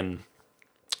me. And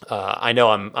I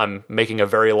know I'm making a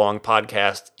very long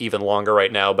podcast, even longer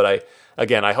right now, but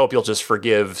I hope you'll just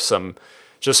forgive some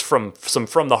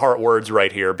from the heart words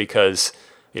right here, because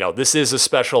this is a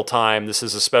special time. This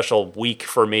is a special week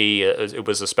for me. It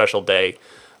was a special day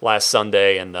last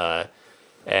Sunday, and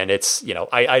it's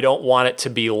I don't want it to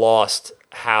be lost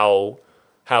how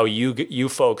you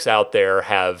folks out there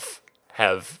have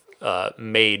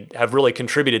really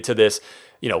contributed to this,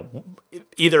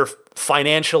 either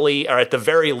financially or at the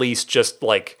very least just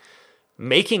like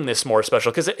making this more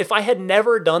special. Because if I had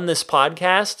never done this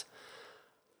podcast,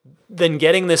 then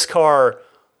getting this car,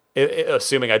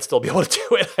 assuming I'd still be able to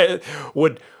do it,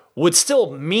 would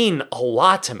still mean a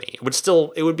lot to me. It would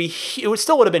still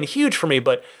would have been huge for me.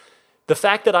 But the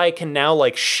fact that I can now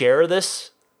share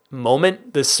this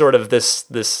moment, this sort of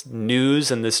this news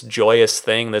and this joyous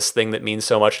thing, this thing that means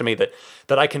so much to me, that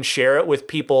I can share it with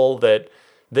people that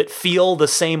feel the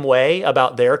same way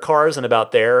about their cars and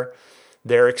about their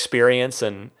experience,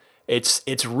 and it's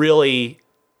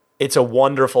a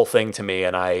wonderful thing to me,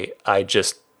 and I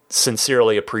just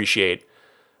sincerely appreciate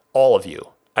all of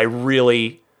you. I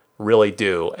really, really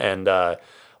do. And let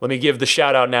me give the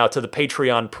shout out now to the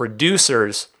Patreon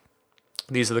producers.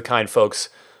 These are the kind folks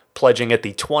pledging at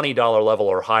the $20 level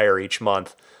or higher each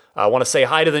month. I want to say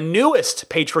hi to the newest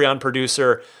Patreon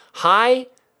producer. Hi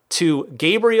to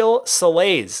Gabriel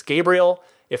Salays. Gabriel,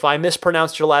 if I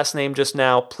mispronounced your last name just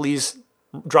now, please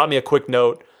drop me a quick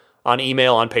note on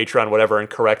email, on Patreon, whatever, and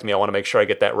correct me. I want to make sure I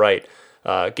get that right.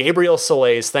 Gabriel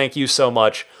Salays, thank you so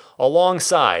much.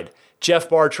 Alongside Jeff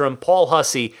Bartram, Paul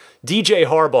Hussey, DJ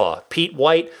Harbaugh, Pete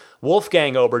White,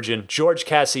 Wolfgang Obergen, George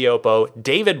Cassiopo,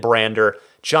 David Brander,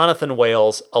 Jonathan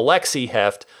Wales, Alexi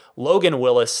Heft, Logan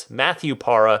Willis, Matthew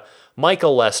Para,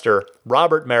 Michael Lester,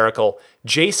 Robert Miracle,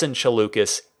 Jason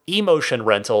Chalukas, Emotion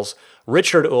Rentals,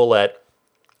 Richard Ouellette,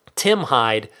 Tim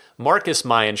Hyde, Marcus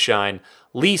Mayenschein,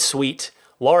 Lee Sweet,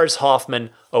 Lars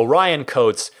Hoffman, Orion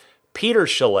Coates, Peter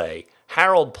Chalet,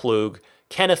 Harold Plug,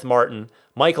 Kenneth Martin,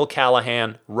 Michael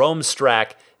Callahan, Rome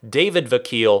Strack, David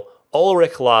Vakil,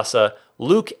 Ulrich Lassa,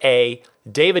 Luke A.,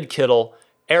 David Kittle,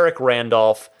 Eric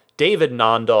Randolph, David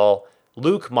Nondahl,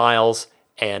 Luke Miles,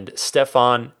 and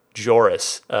Stefan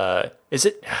Joris. Is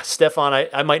it Stefan?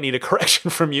 I might need a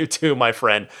correction from you too, my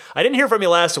friend. I didn't hear from you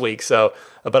last week,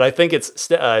 but I think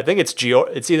it's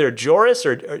either Joris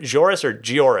or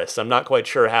Gioris. I'm not quite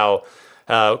sure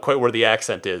quite where the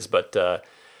accent is, but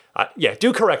yeah,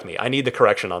 do correct me. I need the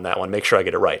correction on that one. Make sure I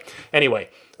get it right. Anyway,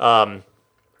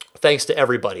 thanks to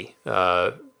everybody,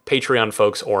 Patreon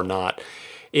folks or not.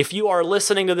 If you are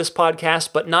listening to this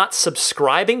podcast but not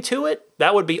subscribing to it,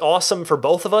 that would be awesome for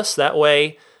both of us. That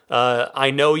way,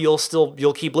 I know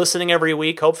you'll keep listening every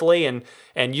week, hopefully, and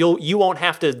you won't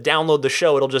have to download the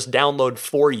show. It'll just download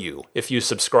for you if you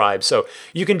subscribe. So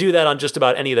you can do that on just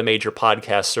about any of the major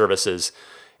podcast services,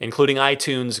 including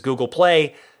iTunes, Google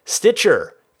Play,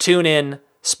 Stitcher, TuneIn,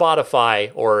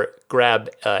 Spotify, or grab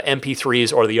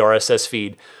MP3s or the RSS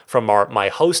feed from my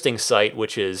hosting site,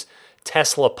 which is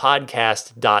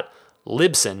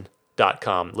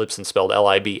teslapodcast.libsyn.com. Libsyn spelled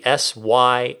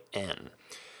Libsyn.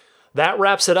 That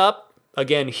wraps it up.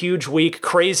 Again, huge week,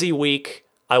 crazy week.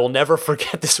 I will never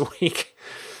forget this week.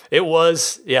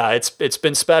 It's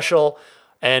been special.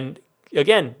 And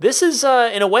again, this is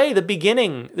in a way the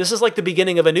beginning. This is like the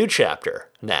beginning of a new chapter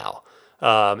now.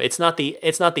 It's not the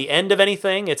end of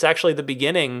anything. It's actually the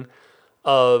beginning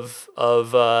of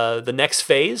the next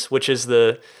phase, which is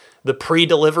the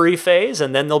pre-delivery phase,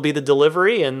 and then there'll be the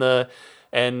delivery and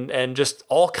just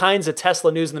all kinds of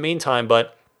Tesla news in the meantime.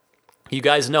 But you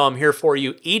guys know I'm here for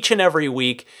you each and every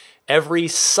week, every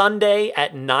Sunday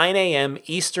at 9 a.m.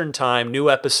 Eastern Time, new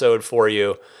episode for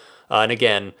you. And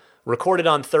again, recorded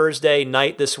on Thursday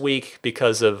night this week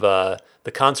because of the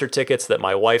concert tickets that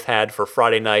my wife had for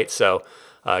Friday night. So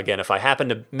again, if I happen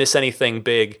to miss anything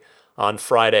big on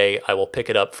Friday, I will pick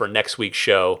it up for next week's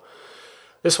show.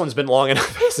 This one's been long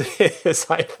enough as it is,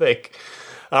 I think.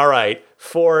 All right,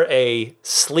 for a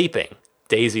sleeping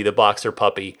Daisy the Boxer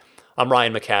puppy, I'm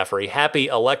Ryan McCaffrey. Happy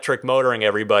electric motoring,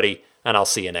 everybody, and I'll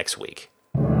see you next week.